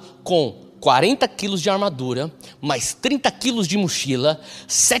soldado com 40 quilos de armadura, mais 30 quilos de mochila,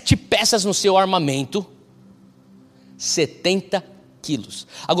 7 peças no seu armamento, 70 quilos.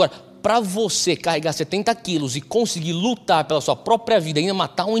 Agora, para você carregar 70 quilos e conseguir lutar pela sua própria vida e ainda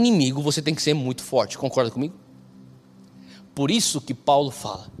matar um inimigo, você tem que ser muito forte. Concorda comigo? Por isso que Paulo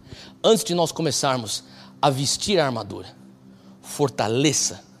fala, antes de nós começarmos a vestir a armadura,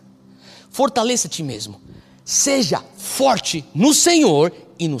 fortaleça a ti mesmo. Seja forte no Senhor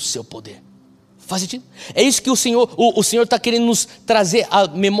e no seu poder. Faz sentido? É isso que o Senhor está querendo nos trazer à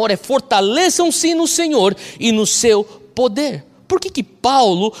memória. Fortaleçam-se no Senhor e no seu poder. Por que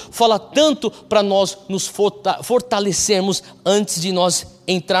Paulo fala tanto para nós nos fortalecermos antes de nós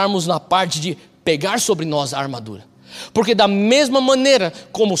entrarmos na parte de pegar sobre nós a armadura? Porque da mesma maneira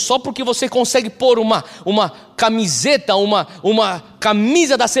como só porque você consegue pôr uma camiseta, uma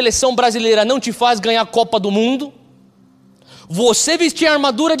camisa da seleção brasileira não te faz ganhar a Copa do Mundo, você vestir a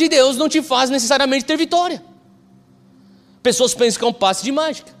armadura de Deus não te faz necessariamente ter vitória. Pessoas pensam que é um passe de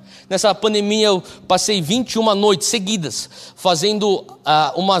mágica. Nessa pandemia eu passei 21 noites seguidas fazendo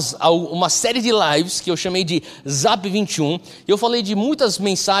uma série de lives que eu chamei de Zap 21. Eu falei de muitas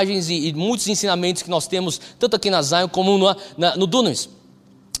mensagens e muitos ensinamentos que nós temos, tanto aqui na Zion como no Dunamis,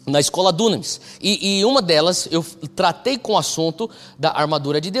 na escola Dunamis. E uma delas eu tratei com o assunto da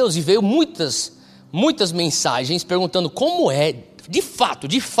armadura de Deus. E veio muitas mensagens perguntando como é, de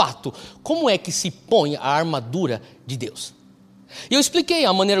fato, como é que se põe a armadura de Deus. E eu expliquei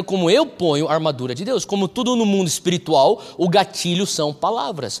a maneira como eu ponho a armadura de Deus. Como tudo no mundo espiritual, o gatilho são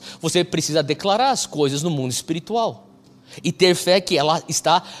palavras. Você precisa declarar as coisas no mundo espiritual e ter fé que ela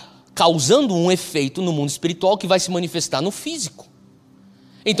está causando um efeito no mundo espiritual que vai se manifestar no físico.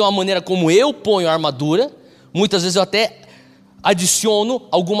 Então a maneira como eu ponho a armadura, muitas vezes eu até adiciono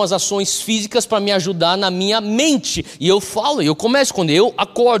algumas ações físicas para me ajudar na minha mente. E eu começo quando eu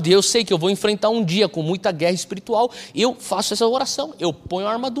acordo e eu sei que eu vou enfrentar um dia com muita guerra espiritual, eu faço essa oração, eu ponho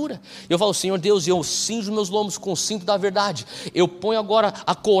a armadura. Eu falo: Senhor Deus, eu cinjo meus lombos com o cinto da verdade. Eu ponho agora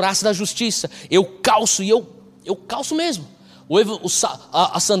a couraça da justiça. Eu calço, e eu calço mesmo.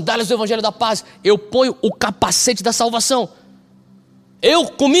 As sandálias do evangelho da paz. Eu ponho o capacete da salvação.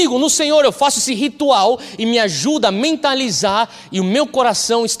 Comigo, no Senhor, eu faço esse ritual e me ajuda a mentalizar, e o meu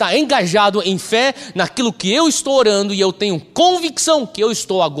coração está engajado em fé naquilo que eu estou orando, e eu tenho convicção que eu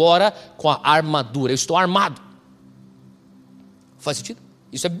estou agora com a armadura, eu estou armado. Faz sentido?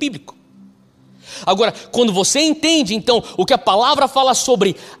 Isso é bíblico. Agora, quando você entende então o que a palavra fala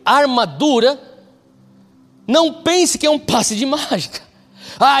sobre armadura, não pense que é um passe de mágica.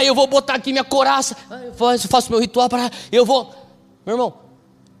 Eu vou botar aqui minha couraça, eu faço meu ritual Meu irmão,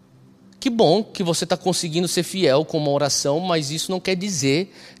 que bom que você está conseguindo ser fiel com uma oração, mas isso não quer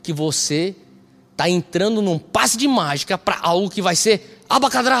dizer que você está entrando num passe de mágica para algo que vai ser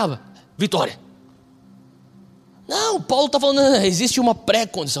abacadraba, vitória. Não, Paulo está falando, existe uma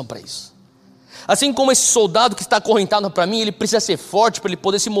pré-condição para isso. Assim como esse soldado que está acorrentado para mim, ele precisa ser forte para ele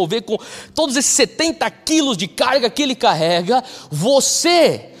poder se mover com todos esses 70 quilos de carga que ele carrega.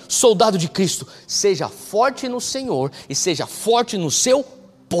 Você, soldado de Cristo, seja forte no Senhor e seja forte no seu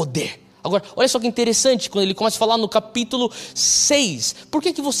poder. Agora, olha só que interessante, quando ele começa a falar no capítulo 6. Por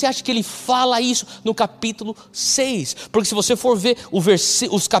que você acha que ele fala isso no capítulo 6? Porque se você for ver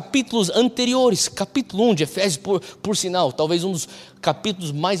os capítulos anteriores, capítulo 1 de Efésios, por sinal, talvez um dos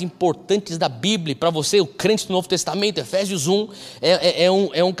capítulos mais importantes da Bíblia, para você, o crente do Novo Testamento, Efésios 1,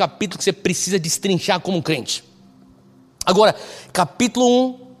 é um capítulo que você precisa destrinchar como um crente. Agora, capítulo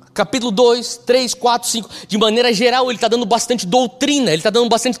 1, capítulo 2, 3, 4, 5, de maneira geral ele está dando bastante doutrina, ele está dando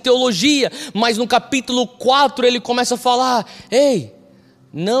bastante teologia, mas no capítulo 4 ele começa a falar: ei,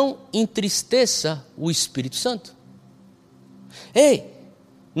 não entristeça o Espírito Santo. Ei,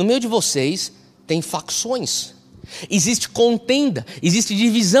 no meio de vocês tem facções, existe contenda, existe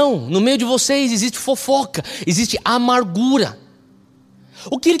divisão, no meio de vocês existe fofoca, existe amargura.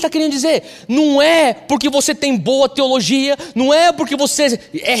 O que ele está querendo dizer? Não é porque você tem boa teologia, não é porque você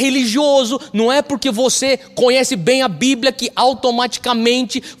é religioso, não é porque você conhece bem a Bíblia que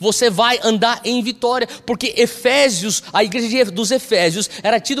automaticamente você vai andar em vitória. Porque Efésios, a igreja dos Efésios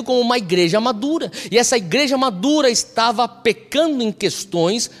era tida como uma igreja madura. E essa igreja madura estava pecando em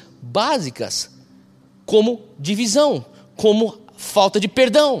questões básicas, como divisão, como falta de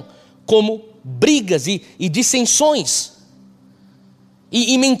perdão, como brigas e dissensões.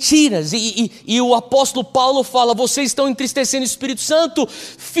 E mentiras, e o apóstolo Paulo fala: vocês estão entristecendo o Espírito Santo.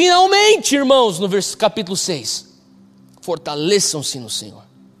 Finalmente, irmãos, no capítulo 6, fortaleçam-se no Senhor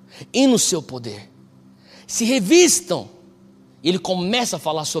e no seu poder, se revistam. E ele começa a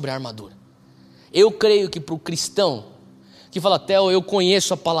falar sobre a armadura. Eu creio que para o cristão que fala: Theo, eu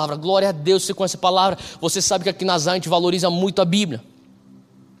conheço a palavra, glória a Deus, você conhece a palavra, você sabe que aqui na Zion a gente valoriza muito a Bíblia,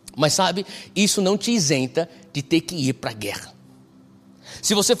 mas sabe, isso não te isenta de ter que ir para a guerra.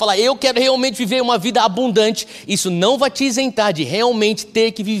 Se você falar: eu quero realmente viver uma vida abundante, isso não vai te isentar de realmente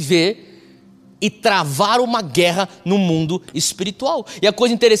ter que viver e travar uma guerra no mundo espiritual. E a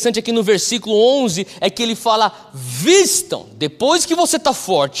coisa interessante aqui no versículo 11 é que ele fala: vistam, depois que você está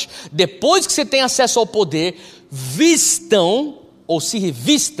forte, depois que você tem acesso ao poder, vistam ou se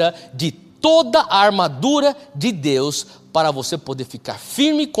revista de toda a armadura de Deus, para você poder ficar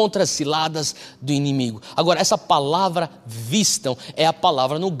firme contra as ciladas do inimigo. Agora, essa palavra vistam é a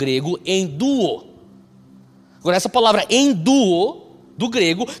palavra no grego enduo. Agora, essa palavra enduo, do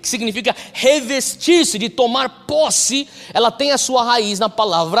grego, que significa revestir-se, de tomar posse, ela tem a sua raiz na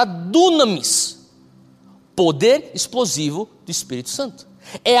palavra dunamis, poder explosivo do Espírito Santo.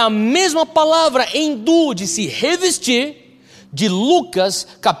 É a mesma palavra enduo, de se revestir, de Lucas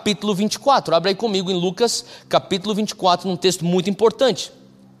capítulo 24, abre aí comigo em Lucas capítulo 24, num texto muito importante.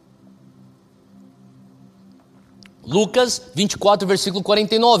 Lucas 24, versículo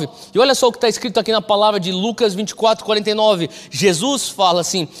 49, e olha só o que está escrito aqui na palavra de Lucas 24, 49, Jesus fala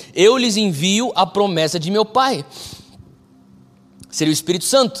assim: eu lhes envio a promessa de meu Pai, seria o Espírito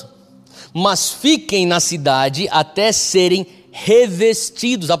Santo, mas fiquem na cidade até serem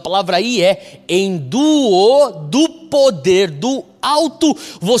revestidos. A palavra aí é enduo, do poder do alto.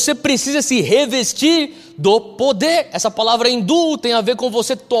 Você precisa se revestir do poder. Essa palavra enduo tem a ver com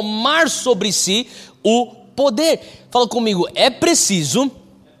você tomar sobre si o poder. Fala comigo: é preciso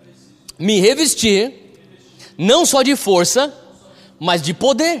me revestir não só de força, mas de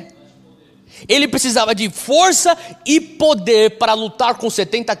poder. Ele precisava de força e poder para lutar com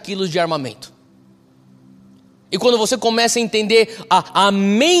 70 quilos de armamento. E quando você começa a entender a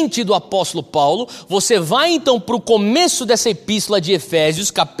mente do apóstolo Paulo, você vai então para o começo dessa epístola de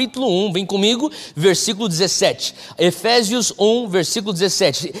Efésios, capítulo 1, vem comigo, versículo 17. Efésios 1, versículo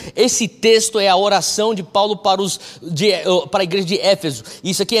 17. Esse texto é a oração de Paulo para a igreja de Éfeso.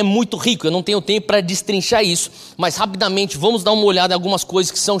 Isso aqui é muito rico, eu não tenho tempo para destrinchar isso, mas rapidamente vamos dar uma olhada em algumas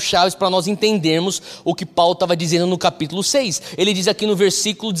coisas que são chaves para nós entendermos o que Paulo estava dizendo no capítulo 6. Ele diz aqui no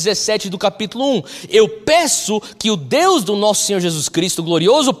versículo 17 do capítulo 1: eu peço que o Deus do nosso Senhor Jesus Cristo,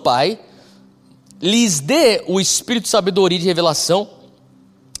 glorioso Pai, lhes dê o espírito de sabedoria e de revelação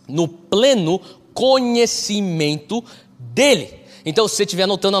no pleno conhecimento dele. Então, se você estiver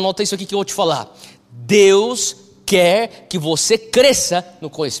anotando, anota isso aqui que eu vou te falar. Deus quer que você cresça no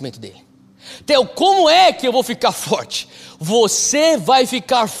conhecimento dele. Theo, como é que eu vou ficar forte? Você vai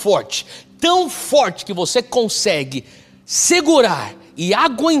ficar forte, tão forte que você consegue segurar e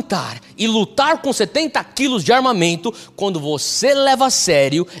aguentar e lutar com 70 quilos de armamento, quando você leva a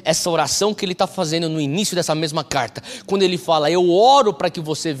sério essa oração que ele está fazendo no início dessa mesma carta, quando ele fala: eu oro para que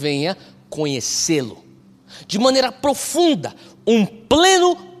você venha conhecê-lo de maneira profunda, um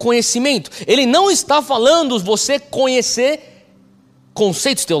pleno conhecimento. Ele não está falando você conhecer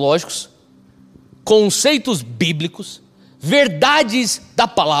conceitos teológicos, conceitos bíblicos, verdades da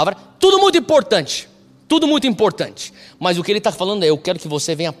palavra, tudo muito importante, Tudo muito importante. Mas o que ele está falando é: eu quero que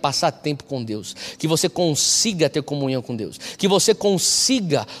você venha passar tempo com Deus, que você consiga ter comunhão com Deus, que você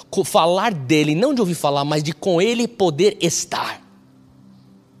consiga falar dele, não de ouvir falar, mas de com ele poder estar.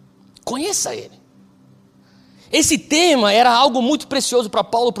 Conheça ele. Esse tema era algo muito precioso para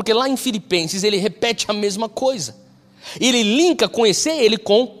Paulo, porque lá em Filipenses ele repete a mesma coisa. Ele linka conhecer ele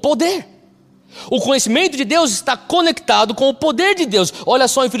com poder. O conhecimento de Deus está conectado com o poder de Deus. Olha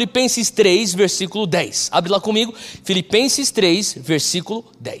só em Filipenses 3, versículo 10. Abre lá comigo, Filipenses 3, versículo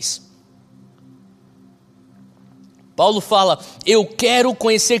 10. Paulo fala: eu quero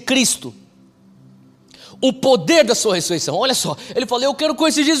conhecer Cristo, o poder da sua ressurreição. Olha só, ele fala: eu quero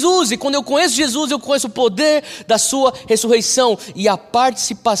conhecer Jesus, e quando eu conheço Jesus, eu conheço o poder da sua ressurreição e a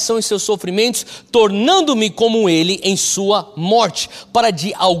participação em seus sofrimentos, tornando-me como ele em sua morte, para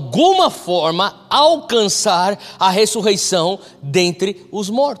de alguma forma alcançar a ressurreição dentre os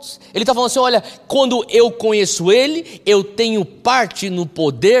mortos. Ele está falando assim: olha, quando eu conheço ele, eu tenho parte no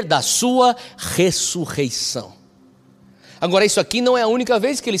poder da sua ressurreição. Agora, isso aqui não é a única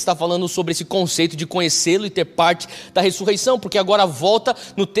vez que ele está falando sobre esse conceito de conhecê-lo e ter parte da ressurreição, porque agora volta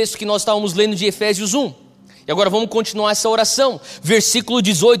no texto que nós estávamos lendo de Efésios 1. E agora vamos continuar essa oração. Versículo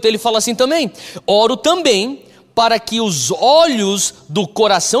 18, ele fala assim também: oro também para que os olhos do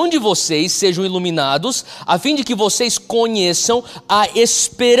coração de vocês sejam iluminados, a fim de que vocês conheçam a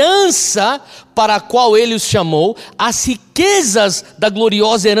esperança para a qual ele os chamou, as riquezas da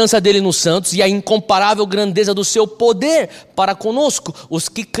gloriosa herança dele nos santos e a incomparável grandeza do seu poder para conosco, os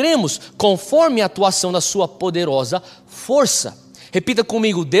que cremos, conforme a atuação da sua poderosa força. Repita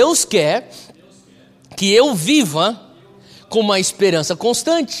comigo: Deus quer que eu viva com uma esperança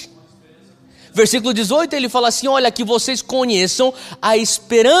constante. Versículo 18, ele fala assim: olha, que vocês conheçam a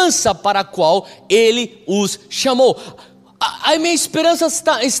esperança para a qual ele os chamou. A minha esperança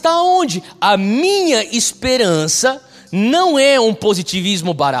está onde? A minha esperança não é um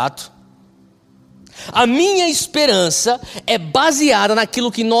positivismo barato. A minha esperança é baseada naquilo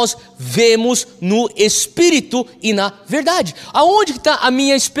que nós vemos no Espírito e na verdade. Aonde está a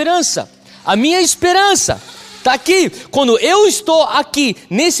minha esperança? A minha esperança está aqui. Quando eu estou aqui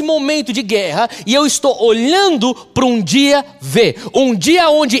nesse momento de guerra e eu estou olhando para um dia V, um dia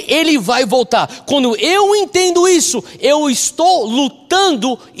onde ele vai voltar. Quando eu entendo isso, eu estou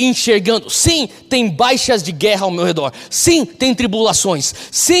lutando e enxergando. Sim, tem baixas de guerra ao meu redor. Sim, tem tribulações.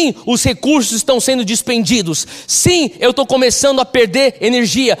 Sim, os recursos estão sendo despendidos. Sim, eu estou começando a perder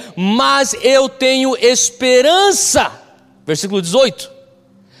energia, mas eu tenho esperança. Versículo 18.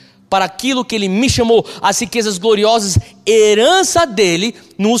 Para aquilo que ele me chamou, as riquezas gloriosas, herança dele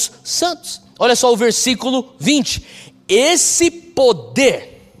nos santos. Olha só o versículo 20. Esse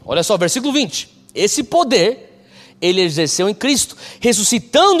poder, olha só o versículo 20. Esse poder ele exerceu em Cristo,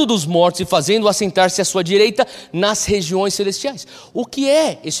 ressuscitando dos mortos e fazendo-o assentar-se à sua direita nas regiões celestiais. O que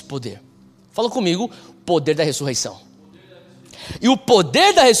é esse poder? Fala comigo: poder da ressurreição. E o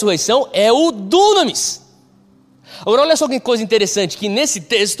poder da ressurreição é o dunamis. Agora olha só que coisa interessante, que nesse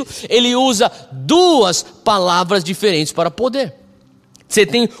texto ele usa duas palavras diferentes para poder. Você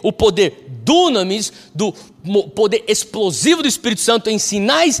tem o poder dunamis, do poder explosivo do Espírito Santo em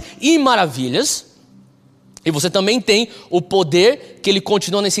sinais e maravilhas. E você também tem o poder que ele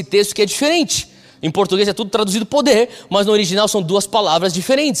continua nesse texto, que é diferente. Em português é tudo traduzido poder, mas no original são duas palavras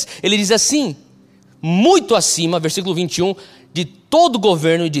diferentes. Ele diz assim: muito acima, versículo 21, de todo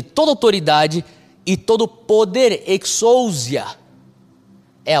governo e de toda autoridade e todo poder, exousia,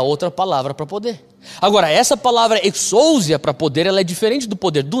 é a outra palavra para poder. Agora, essa palavra exousia para poder, ela é diferente do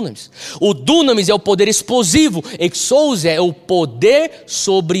poder dunamis. O dunamis é o poder explosivo, exousia é o poder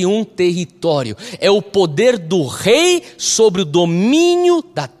sobre um território, é o poder do rei sobre o domínio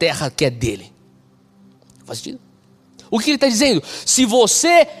da terra que é dele. Faz sentido? O que ele está dizendo? Se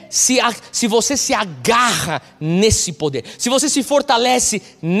você se agarra nesse poder, se você se fortalece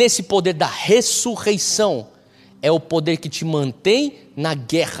nesse poder da ressurreição, é o poder que te mantém na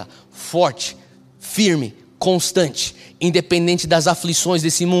guerra, forte, firme, constante, independente das aflições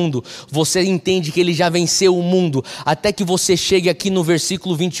desse mundo. Você entende que ele já venceu o mundo, até que você chegue aqui no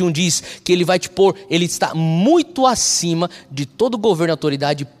versículo 21, diz que ele vai te pôr, ele está muito acima de todo governo,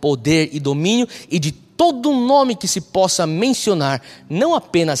 autoridade, poder e domínio, e de todo nome que se possa mencionar, não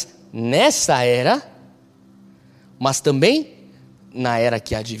apenas nessa era, mas também na era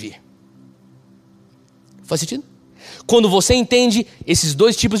que há de vir. Faz sentido? Quando você entende esses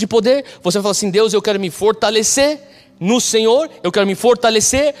dois tipos de poder, você vai falar assim: Deus, eu quero me fortalecer no Senhor, eu quero me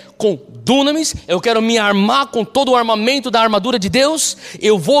fortalecer com dunamis, eu quero me armar com todo o armamento da armadura de Deus,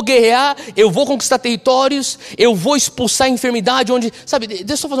 eu vou guerrear, eu vou conquistar territórios, eu vou expulsar a enfermidade onde, sabe,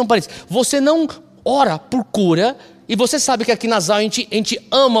 deixa eu só fazer um parênteses, você não ora por cura. E você sabe que aqui na Zion a gente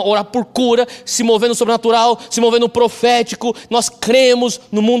ama orar por cura, se mover no sobrenatural, se mover no profético. Nós cremos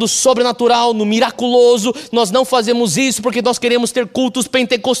no mundo sobrenatural, no miraculoso. Nós não fazemos isso porque nós queremos ter cultos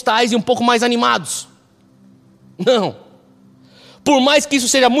pentecostais e um pouco mais animados. Não. Por mais que isso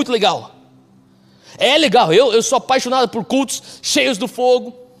seja muito legal. É legal, eu sou apaixonado por cultos cheios do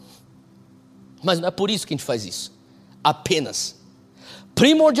fogo. Mas não é por isso que a gente faz isso. Apenas,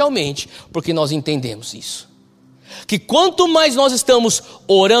 primordialmente, porque nós entendemos isso. Que quanto mais nós estamos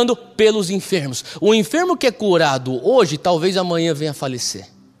orando pelos enfermos, o enfermo que é curado hoje, talvez amanhã venha a falecer.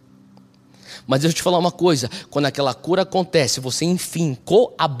 Mas deixa eu te falar uma coisa, quando aquela cura acontece, você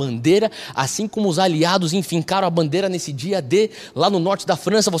enfincou a bandeira, assim como os aliados enfincaram a bandeira nesse dia D, lá no norte da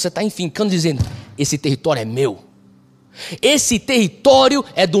França, você está enfincando dizendo, esse território é meu. Esse território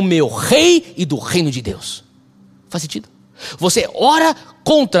é do meu rei e do reino de Deus. Faz sentido? Você ora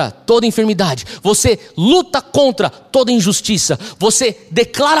contra toda enfermidade, você luta contra toda injustiça, você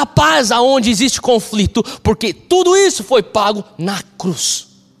declara paz aonde existe conflito, porque tudo isso foi pago na cruz.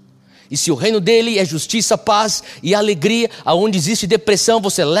 E se o reino dele é justiça, paz e alegria, aonde existe depressão,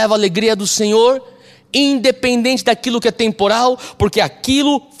 você leva a alegria do Senhor, independente daquilo que é temporal, porque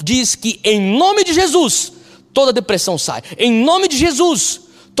aquilo diz que em nome de Jesus, toda depressão sai, em nome de Jesus,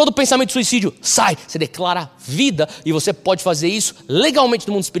 todo pensamento de suicídio sai. Você declara vida e você pode fazer isso legalmente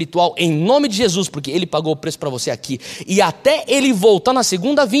no mundo espiritual em nome de Jesus, porque Ele pagou o preço para você aqui. E até Ele voltar na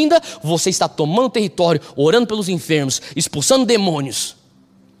segunda vinda, você está tomando território, orando pelos enfermos, expulsando demônios,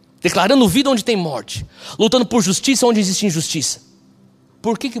 declarando vida onde tem morte, lutando por justiça onde existe injustiça.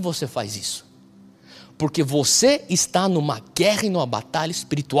 Por que você faz isso? Porque você está numa guerra e numa batalha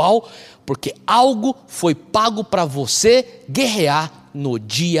espiritual, porque algo foi pago para você guerrear no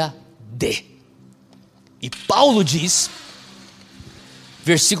dia D. E Paulo diz,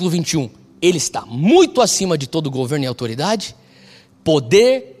 versículo 21, ele está muito acima de todo governo e autoridade,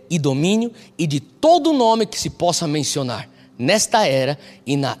 poder e domínio e de todo nome que se possa mencionar, nesta era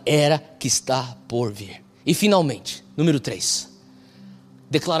e na era que está por vir. E finalmente, número 3,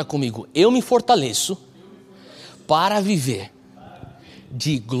 declara comigo, eu me fortaleço para viver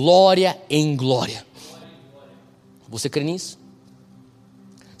de glória em glória. Você crê nisso?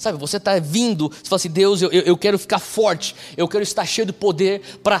 Sabe, você está vindo, você fala assim, Deus, eu quero ficar forte, eu quero estar cheio de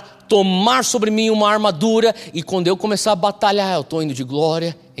poder para tomar sobre mim uma armadura, e quando eu começar a batalhar, eu estou indo de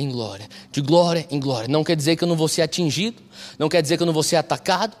glória em glória, de glória em glória. Não quer dizer que eu não vou ser atingido, não quer dizer que eu não vou ser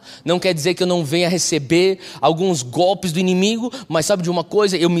atacado, não quer dizer que eu não venha receber alguns golpes do inimigo, mas sabe de uma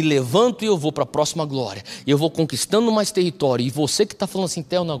coisa, eu me levanto e eu vou para a próxima glória, e eu vou conquistando mais território. E você que está falando assim,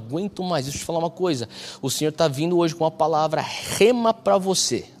 Theo, eu não aguento mais, deixa eu te falar uma coisa, o Senhor está vindo hoje com uma palavra rema para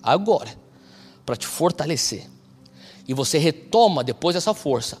você, agora, para te fortalecer, e você retoma depois dessa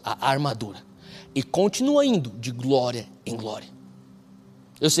força, a armadura, e continua indo de glória em glória.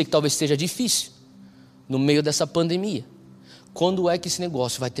 Eu sei que talvez seja difícil, no meio dessa pandemia. Quando é que esse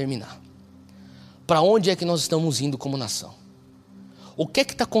negócio vai terminar? Para onde é que nós estamos indo como nação? O que é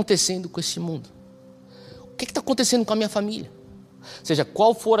que está acontecendo com esse mundo? O que é que está acontecendo com a minha família? Seja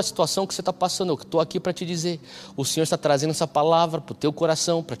qual for a situação que você está passando, eu estou aqui para te dizer, o Senhor está trazendo essa palavra para o teu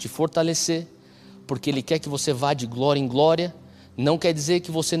coração, para te fortalecer, porque Ele quer que você vá de glória em glória. Não quer dizer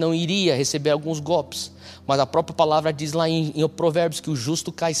que você não iria receber alguns golpes, mas a própria palavra diz lá em Provérbios que o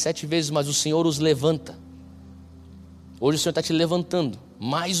justo cai 7 vezes, mas o Senhor os levanta. Hoje o Senhor está te levantando,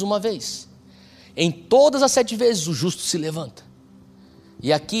 mais uma vez. Em todas as 7 vezes o justo se levanta.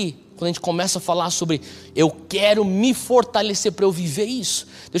 E aqui, quando a gente começa a falar sobre eu quero me fortalecer para eu viver isso,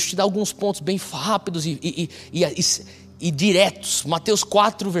 deixa eu te dar alguns pontos bem rápidos e diretos. Mateus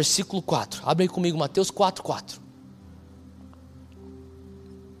 4, versículo 4. Abre aí comigo, Mateus 4, 4.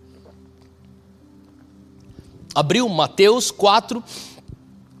 Abriu Mateus 4,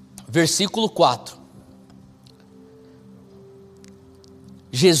 versículo 4.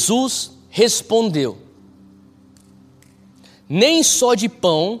 Jesus respondeu: nem só de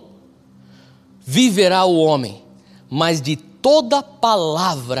pão viverá o homem, mas de toda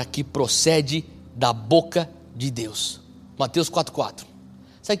palavra que procede da boca de Deus. Mateus 4,4.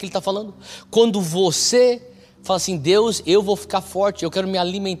 Sabe o que ele está falando? Quando você fala assim, Deus, eu vou ficar forte, eu quero me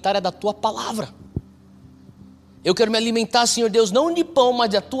alimentar da tua palavra. Eu quero me alimentar, Senhor Deus, não de pão, mas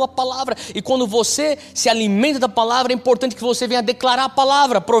da tua palavra. E quando você se alimenta da palavra, é importante que você venha declarar a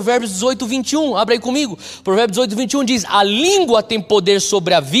palavra. Provérbios 18, 21, abre aí comigo. Provérbios 18, 21 diz: a língua tem poder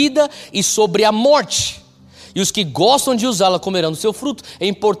sobre a vida e sobre a morte, e os que gostam de usá-la comerão do seu fruto. É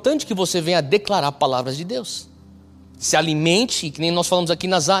importante que você venha declarar palavras de Deus. se alimente, e que nem nós falamos aqui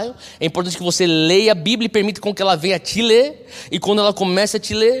na Zion, é importante que você leia a Bíblia e permita com que ela venha te ler, e quando ela começa a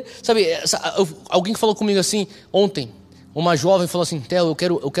te ler, sabe, alguém falou comigo assim, ontem, uma jovem falou assim, Theo,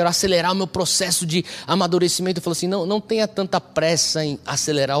 eu quero acelerar o meu processo de amadurecimento. Eu falei assim, não tenha tanta pressa em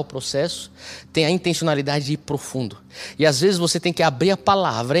acelerar o processo, tenha a intencionalidade de ir profundo. E às vezes você tem que abrir a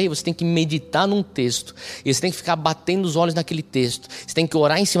palavra, e você tem que meditar num texto, e você tem que ficar batendo os olhos naquele texto, você tem que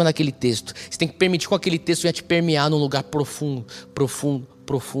orar em cima daquele texto, você tem que permitir que aquele texto venha te permear num lugar profundo, profundo,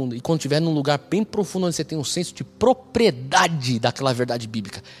 profundo. E quando estiver num lugar bem profundo, onde você tem um senso de propriedade daquela verdade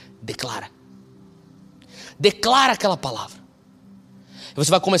bíblica, declara aquela palavra. E você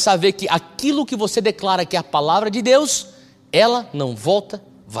vai começar a ver que aquilo que você declara que é a palavra de Deus, ela não volta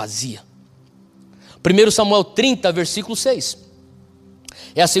vazia. 1 Samuel 30, versículo 6.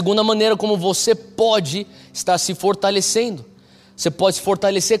 É a segunda maneira como você pode estar se fortalecendo. Você pode se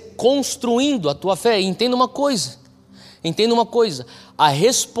fortalecer construindo a tua fé. E entenda uma coisa. A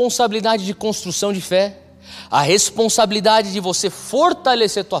responsabilidade de construção de fé, a responsabilidade de você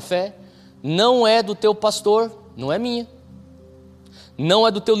fortalecer a tua fé, não é do teu pastor, não é minha, não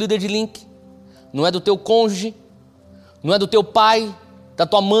é do teu líder de link, não é do teu cônjuge, não é do teu pai, da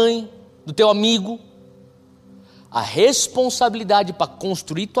tua mãe, do teu amigo. A responsabilidade para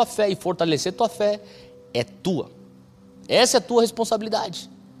construir tua fé e fortalecer tua fé é tua. Essa é a tua responsabilidade.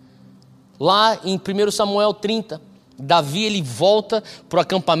 Lá em 1 Samuel 30, Davi ele volta para o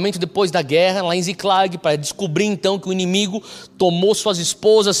acampamento depois da guerra, lá em Ziclag, para descobrir então que o inimigo tomou suas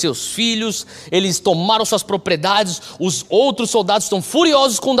esposas, seus filhos, eles tomaram suas propriedades, os outros soldados estão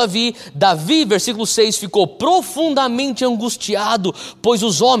furiosos com Davi. Davi, versículo 6, ficou profundamente angustiado, pois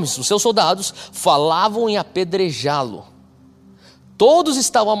os homens, os seus soldados, falavam em apedrejá-lo. Todos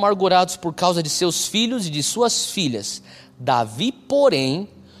estavam amargurados por causa de seus filhos e de suas filhas. Davi, porém,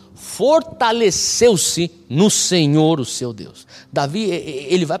 fortaleceu-se no Senhor, o seu Deus. Davi,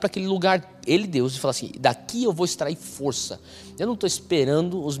 ele vai para aquele lugar, ele Deus, e fala assim, daqui eu vou extrair força. Eu não estou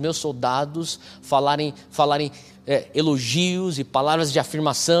esperando os meus soldados falarem elogios e palavras de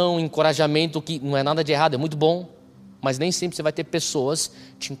afirmação, encorajamento, que não é nada de errado, é muito bom, mas nem sempre você vai ter pessoas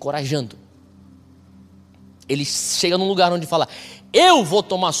te encorajando. Ele chega num lugar onde fala, eu vou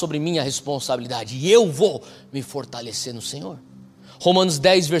tomar sobre mim a responsabilidade, e eu vou me fortalecer no Senhor. Romanos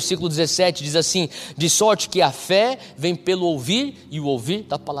 10, versículo 17 diz assim, de sorte que a fé vem pelo ouvir, e o ouvir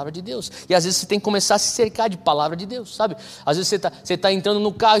da palavra de Deus. E às vezes você tem que começar a se cercar de palavra de Deus, sabe? Às vezes você está entrando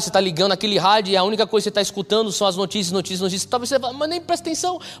no carro, você está ligando aquele rádio, e a única coisa que você está escutando são as notícias. Talvez você fale, mas nem presta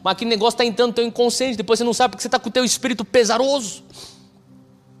atenção, mas aquele negócio está entrando no teu inconsciente, depois você não sabe porque você está com o teu espírito pesaroso.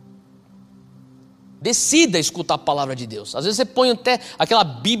 Decida escutar a palavra de Deus. Às vezes você põe até aquela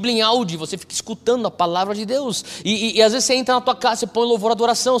Bíblia em áudio, você fica escutando a palavra de Deus. E às vezes você entra na tua casa, você põe louvor,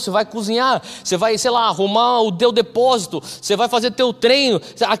 adoração, você vai cozinhar, você vai, arrumar o teu depósito, você vai fazer teu treino.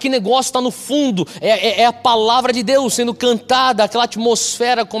 Aquele negócio está no fundo, é a palavra de Deus sendo cantada, aquela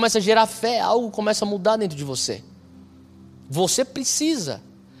atmosfera começa a gerar fé, algo começa a mudar dentro de você. Você precisa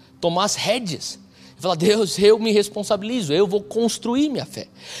tomar as rédeas. Fala, Deus, eu me responsabilizo, eu vou construir minha fé.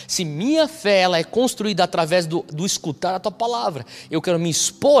 Se minha fé ela é construída através do escutar a tua palavra, eu quero me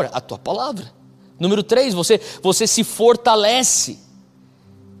expor à tua palavra. Número 3, você se fortalece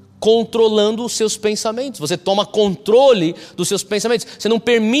controlando os seus pensamentos. Você toma controle dos seus pensamentos. Você não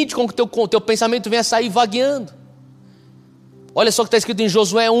permite com que o teu pensamento venha sair vagueando. Olha só o que está escrito em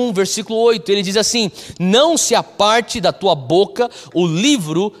Josué 1, versículo 8. Ele diz assim, não se aparte da tua boca o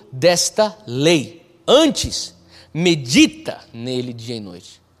livro desta lei. Antes, medita nele dia e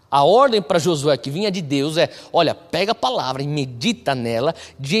noite. A ordem para Josué que vinha de Deus é, olha, pega a palavra e medita nela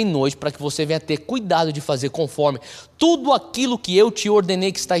dia e noite para que você venha ter cuidado de fazer conforme tudo aquilo que eu te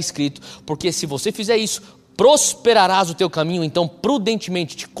ordenei que está escrito. Porque se você fizer isso, prosperarás o teu caminho, então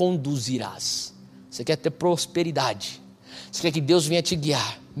prudentemente te conduzirás. Você quer ter prosperidade, você quer que Deus venha te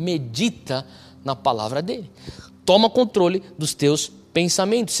guiar, medita na palavra dele. Toma controle dos teus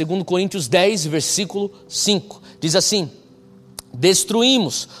pensamentos. 2 Coríntios 10, versículo 5, diz assim,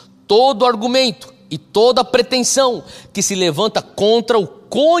 destruímos todo argumento e toda pretensão que se levanta contra o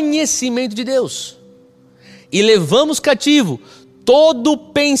conhecimento de Deus, e levamos cativo todo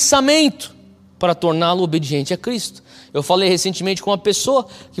pensamento para torná-lo obediente a Cristo. Eu falei recentemente com uma pessoa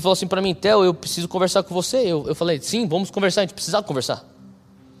que falou assim para mim, Theo, eu preciso conversar com você. Eu falei, sim, vamos conversar, a gente precisa conversar.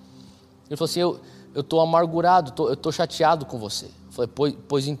 Ele falou assim, eu estou amargurado, eu estou chateado com você. Eu falei,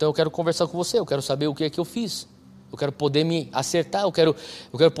 pois então eu quero conversar com você, eu quero saber o que é que eu fiz. Eu quero poder me acertar, eu quero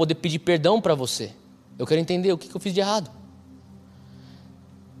poder pedir perdão para você. Eu quero entender o que eu fiz de errado.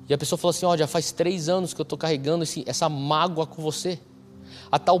 E a pessoa falou assim, já faz 3 anos que eu estou carregando essa mágoa com você.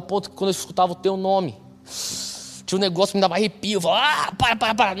 A tal ponto que quando eu escutava o teu nome, Tinha um negócio que me dava arrepio. Eu falava,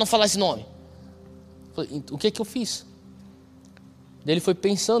 para, não falar esse nome. Eu falei, o que é que eu fiz? Daí ele foi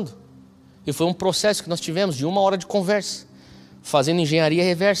pensando. E foi um processo que nós tivemos de 1 hora de conversa, fazendo engenharia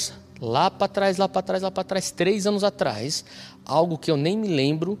reversa. Lá para trás, 3 anos atrás, algo que eu nem me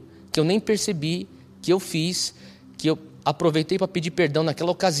lembro, que eu nem percebi, que eu fiz, que eu aproveitei para pedir perdão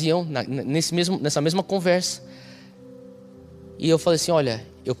naquela ocasião, nessa mesma conversa. E eu falei assim, olha,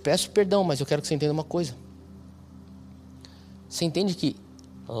 eu peço perdão, mas eu quero que você entenda uma coisa. Você entende que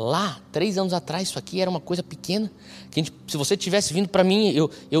lá, 3 anos atrás, isso aqui era uma coisa pequena, que se você tivesse vindo para mim,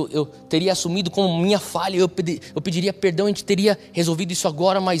 eu teria assumido como minha falha, eu pediria perdão, a gente teria resolvido isso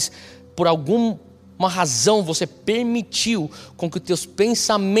agora, mas por alguma razão você permitiu com que os teus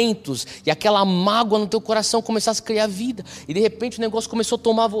pensamentos e aquela mágoa no teu coração começasse a criar vida, e de repente o negócio começou a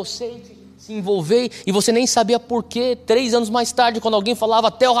tomar você, se envolver, e você nem sabia porquê. 3 anos mais tarde, quando alguém falava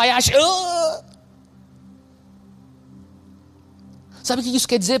até o Hayashi, sabe o que isso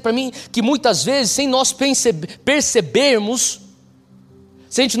quer dizer para mim? Que muitas vezes, sem nós percebermos,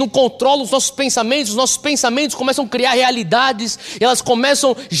 se a gente não controla os nossos pensamentos começam a criar realidades, elas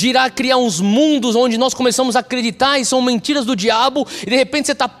começam a girar, criar uns mundos onde nós começamos a acreditar e são mentiras do diabo, e de repente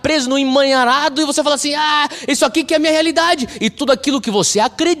você está preso no emaranhado e você fala assim, isso aqui que é a minha realidade, e tudo aquilo que você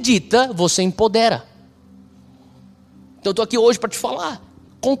acredita, você empodera. Então eu estou aqui hoje para te falar,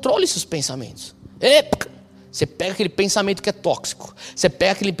 controle esses pensamentos. Você pega aquele pensamento que é tóxico, você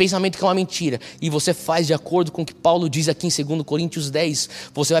pega aquele pensamento que é uma mentira, e você faz de acordo com o que Paulo diz aqui em 2 Coríntios 10,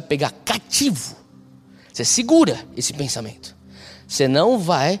 você vai pegar cativo, você segura esse pensamento. Você não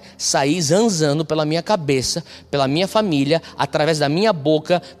vai sair zanzando pela minha cabeça, pela minha família, através da minha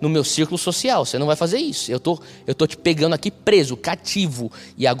boca, no meu círculo social. Você não vai fazer isso. Eu tô te pegando aqui preso, cativo,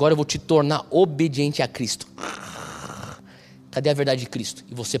 e agora eu vou te tornar obediente a Cristo. Cadê a verdade de Cristo?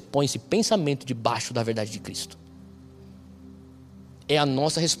 E você põe esse pensamento debaixo da verdade de Cristo. É a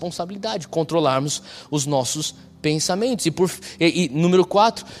nossa responsabilidade controlarmos os nossos pensamentos. E número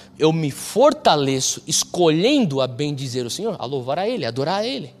 4, eu me fortaleço escolhendo a bendizer o Senhor, a louvar a Ele, a adorar a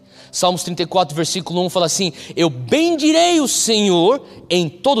Ele. Salmos 34, versículo 1 fala assim, eu bendirei o Senhor em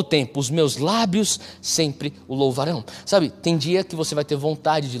todo tempo, os meus lábios sempre o louvarão. Sabe, tem dia que você vai ter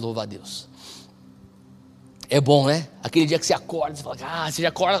vontade de louvar a Deus. É bom, né? Aquele dia que você acorda, você fala, você já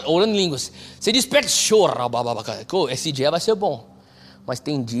acorda orando em línguas. Você desperta, chora, esse dia vai ser bom. Mas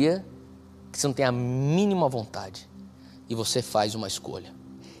tem dia que você não tem a mínima vontade e você faz uma escolha.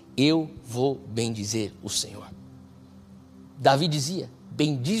 Eu vou bendizer o Senhor. Davi dizia,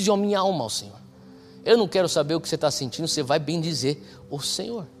 bendize a minha alma ao Senhor. Eu não quero saber o que você está sentindo, você vai bendizer o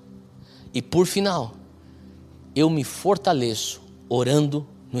Senhor. E por final, eu me fortaleço orando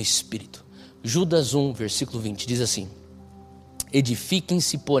no Espírito. Judas 1, versículo 20, diz assim,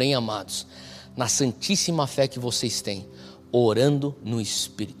 edifiquem-se, porém, amados, na santíssima fé que vocês têm, orando no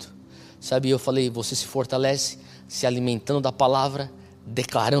Espírito. Sabe, eu falei, você se fortalece se alimentando da palavra,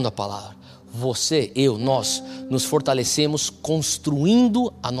 declarando a palavra. Você, eu, nós nos fortalecemos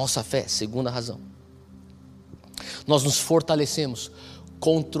construindo a nossa fé, segunda razão. Nós nos fortalecemos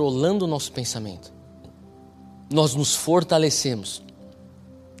controlando o nosso pensamento. Nós nos fortalecemos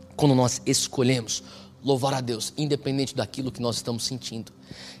quando nós escolhemos louvar a Deus, independente daquilo que nós estamos sentindo.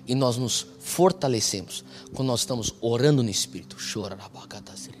 E nós nos fortalecemos quando nós estamos orando no Espírito.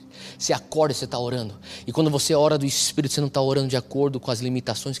 Você acorda e você está orando. E quando você ora do Espírito, você não está orando de acordo com as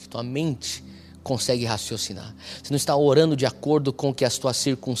limitações que tua mente consegue raciocinar. Você não está orando de acordo com o que as tuas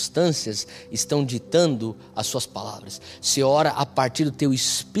circunstâncias estão ditando as suas palavras. Você ora a partir do teu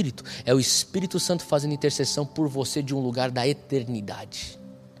Espírito. É o Espírito Santo fazendo intercessão por você de um lugar da eternidade.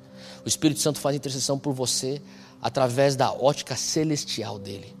 O Espírito Santo faz intercessão por você através da ótica celestial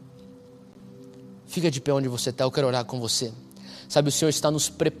dele. Fica de pé onde você está, eu quero orar com você. Sabe, o Senhor está nos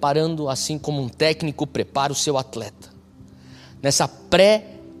preparando assim como um técnico prepara o seu atleta. Nessa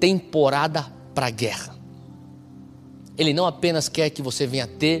pré-temporada para a guerra. Ele não apenas quer que você venha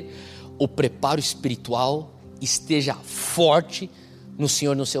ter o preparo espiritual, esteja forte no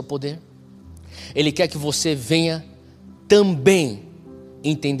Senhor, no seu poder. Ele quer que você venha também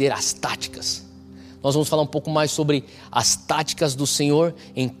entender as táticas. Nós vamos falar um pouco mais sobre as táticas do Senhor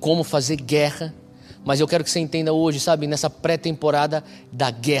em como fazer guerra, mas eu quero que você entenda hoje, sabe, nessa pré-temporada da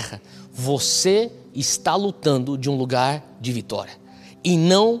guerra, você está lutando de um lugar de vitória e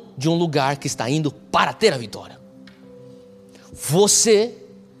não de um lugar que está indo para ter a vitória. Você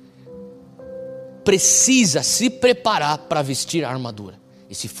precisa se preparar para vestir a armadura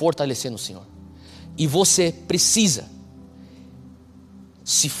e se fortalecer no Senhor. E você precisa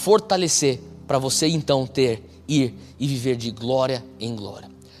se fortalecer para você então ir e viver de glória em glória.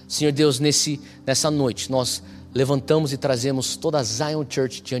 Senhor Deus, nessa noite nós levantamos e trazemos toda a Zion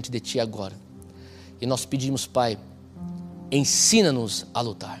Church diante de Ti agora. E nós pedimos, Pai, ensina-nos a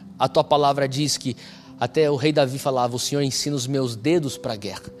lutar. A Tua palavra diz que até o rei Davi falava, o Senhor ensina os meus dedos para a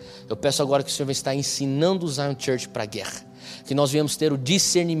guerra. Eu peço agora que o Senhor vai estar ensinando o Zion Church para a guerra. Que nós venhamos ter o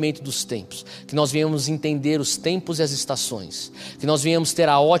discernimento dos tempos. Que nós venhamos entender os tempos e as estações. Que nós venhamos ter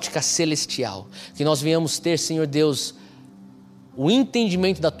a ótica celestial. Que nós venhamos ter, Senhor Deus, o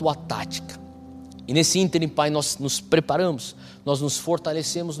entendimento da Tua tática. E nesse ínterim, Pai, nós nos preparamos. Nós nos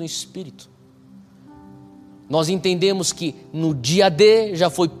fortalecemos no Espírito. Nós entendemos que no dia D já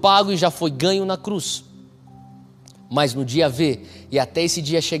foi pago e já foi ganho na cruz. Mas no dia V, e até esse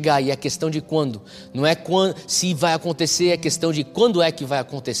dia chegar, e é questão de quando, não é quando, se vai acontecer, é questão de quando é que vai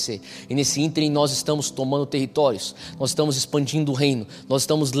acontecer. E nesse ínterim nós estamos tomando territórios, nós estamos expandindo o reino, nós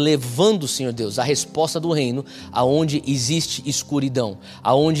estamos levando, Senhor Deus, a resposta do reino aonde existe escuridão,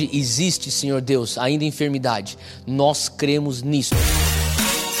 aonde existe, Senhor Deus, ainda enfermidade. Nós cremos nisso.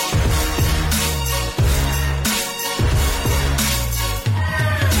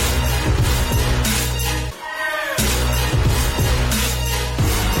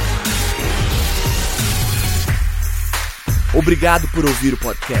 Obrigado por ouvir o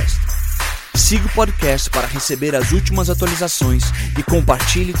podcast. Siga o podcast para receber as últimas atualizações e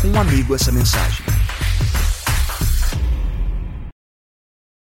compartilhe com um amigo essa mensagem.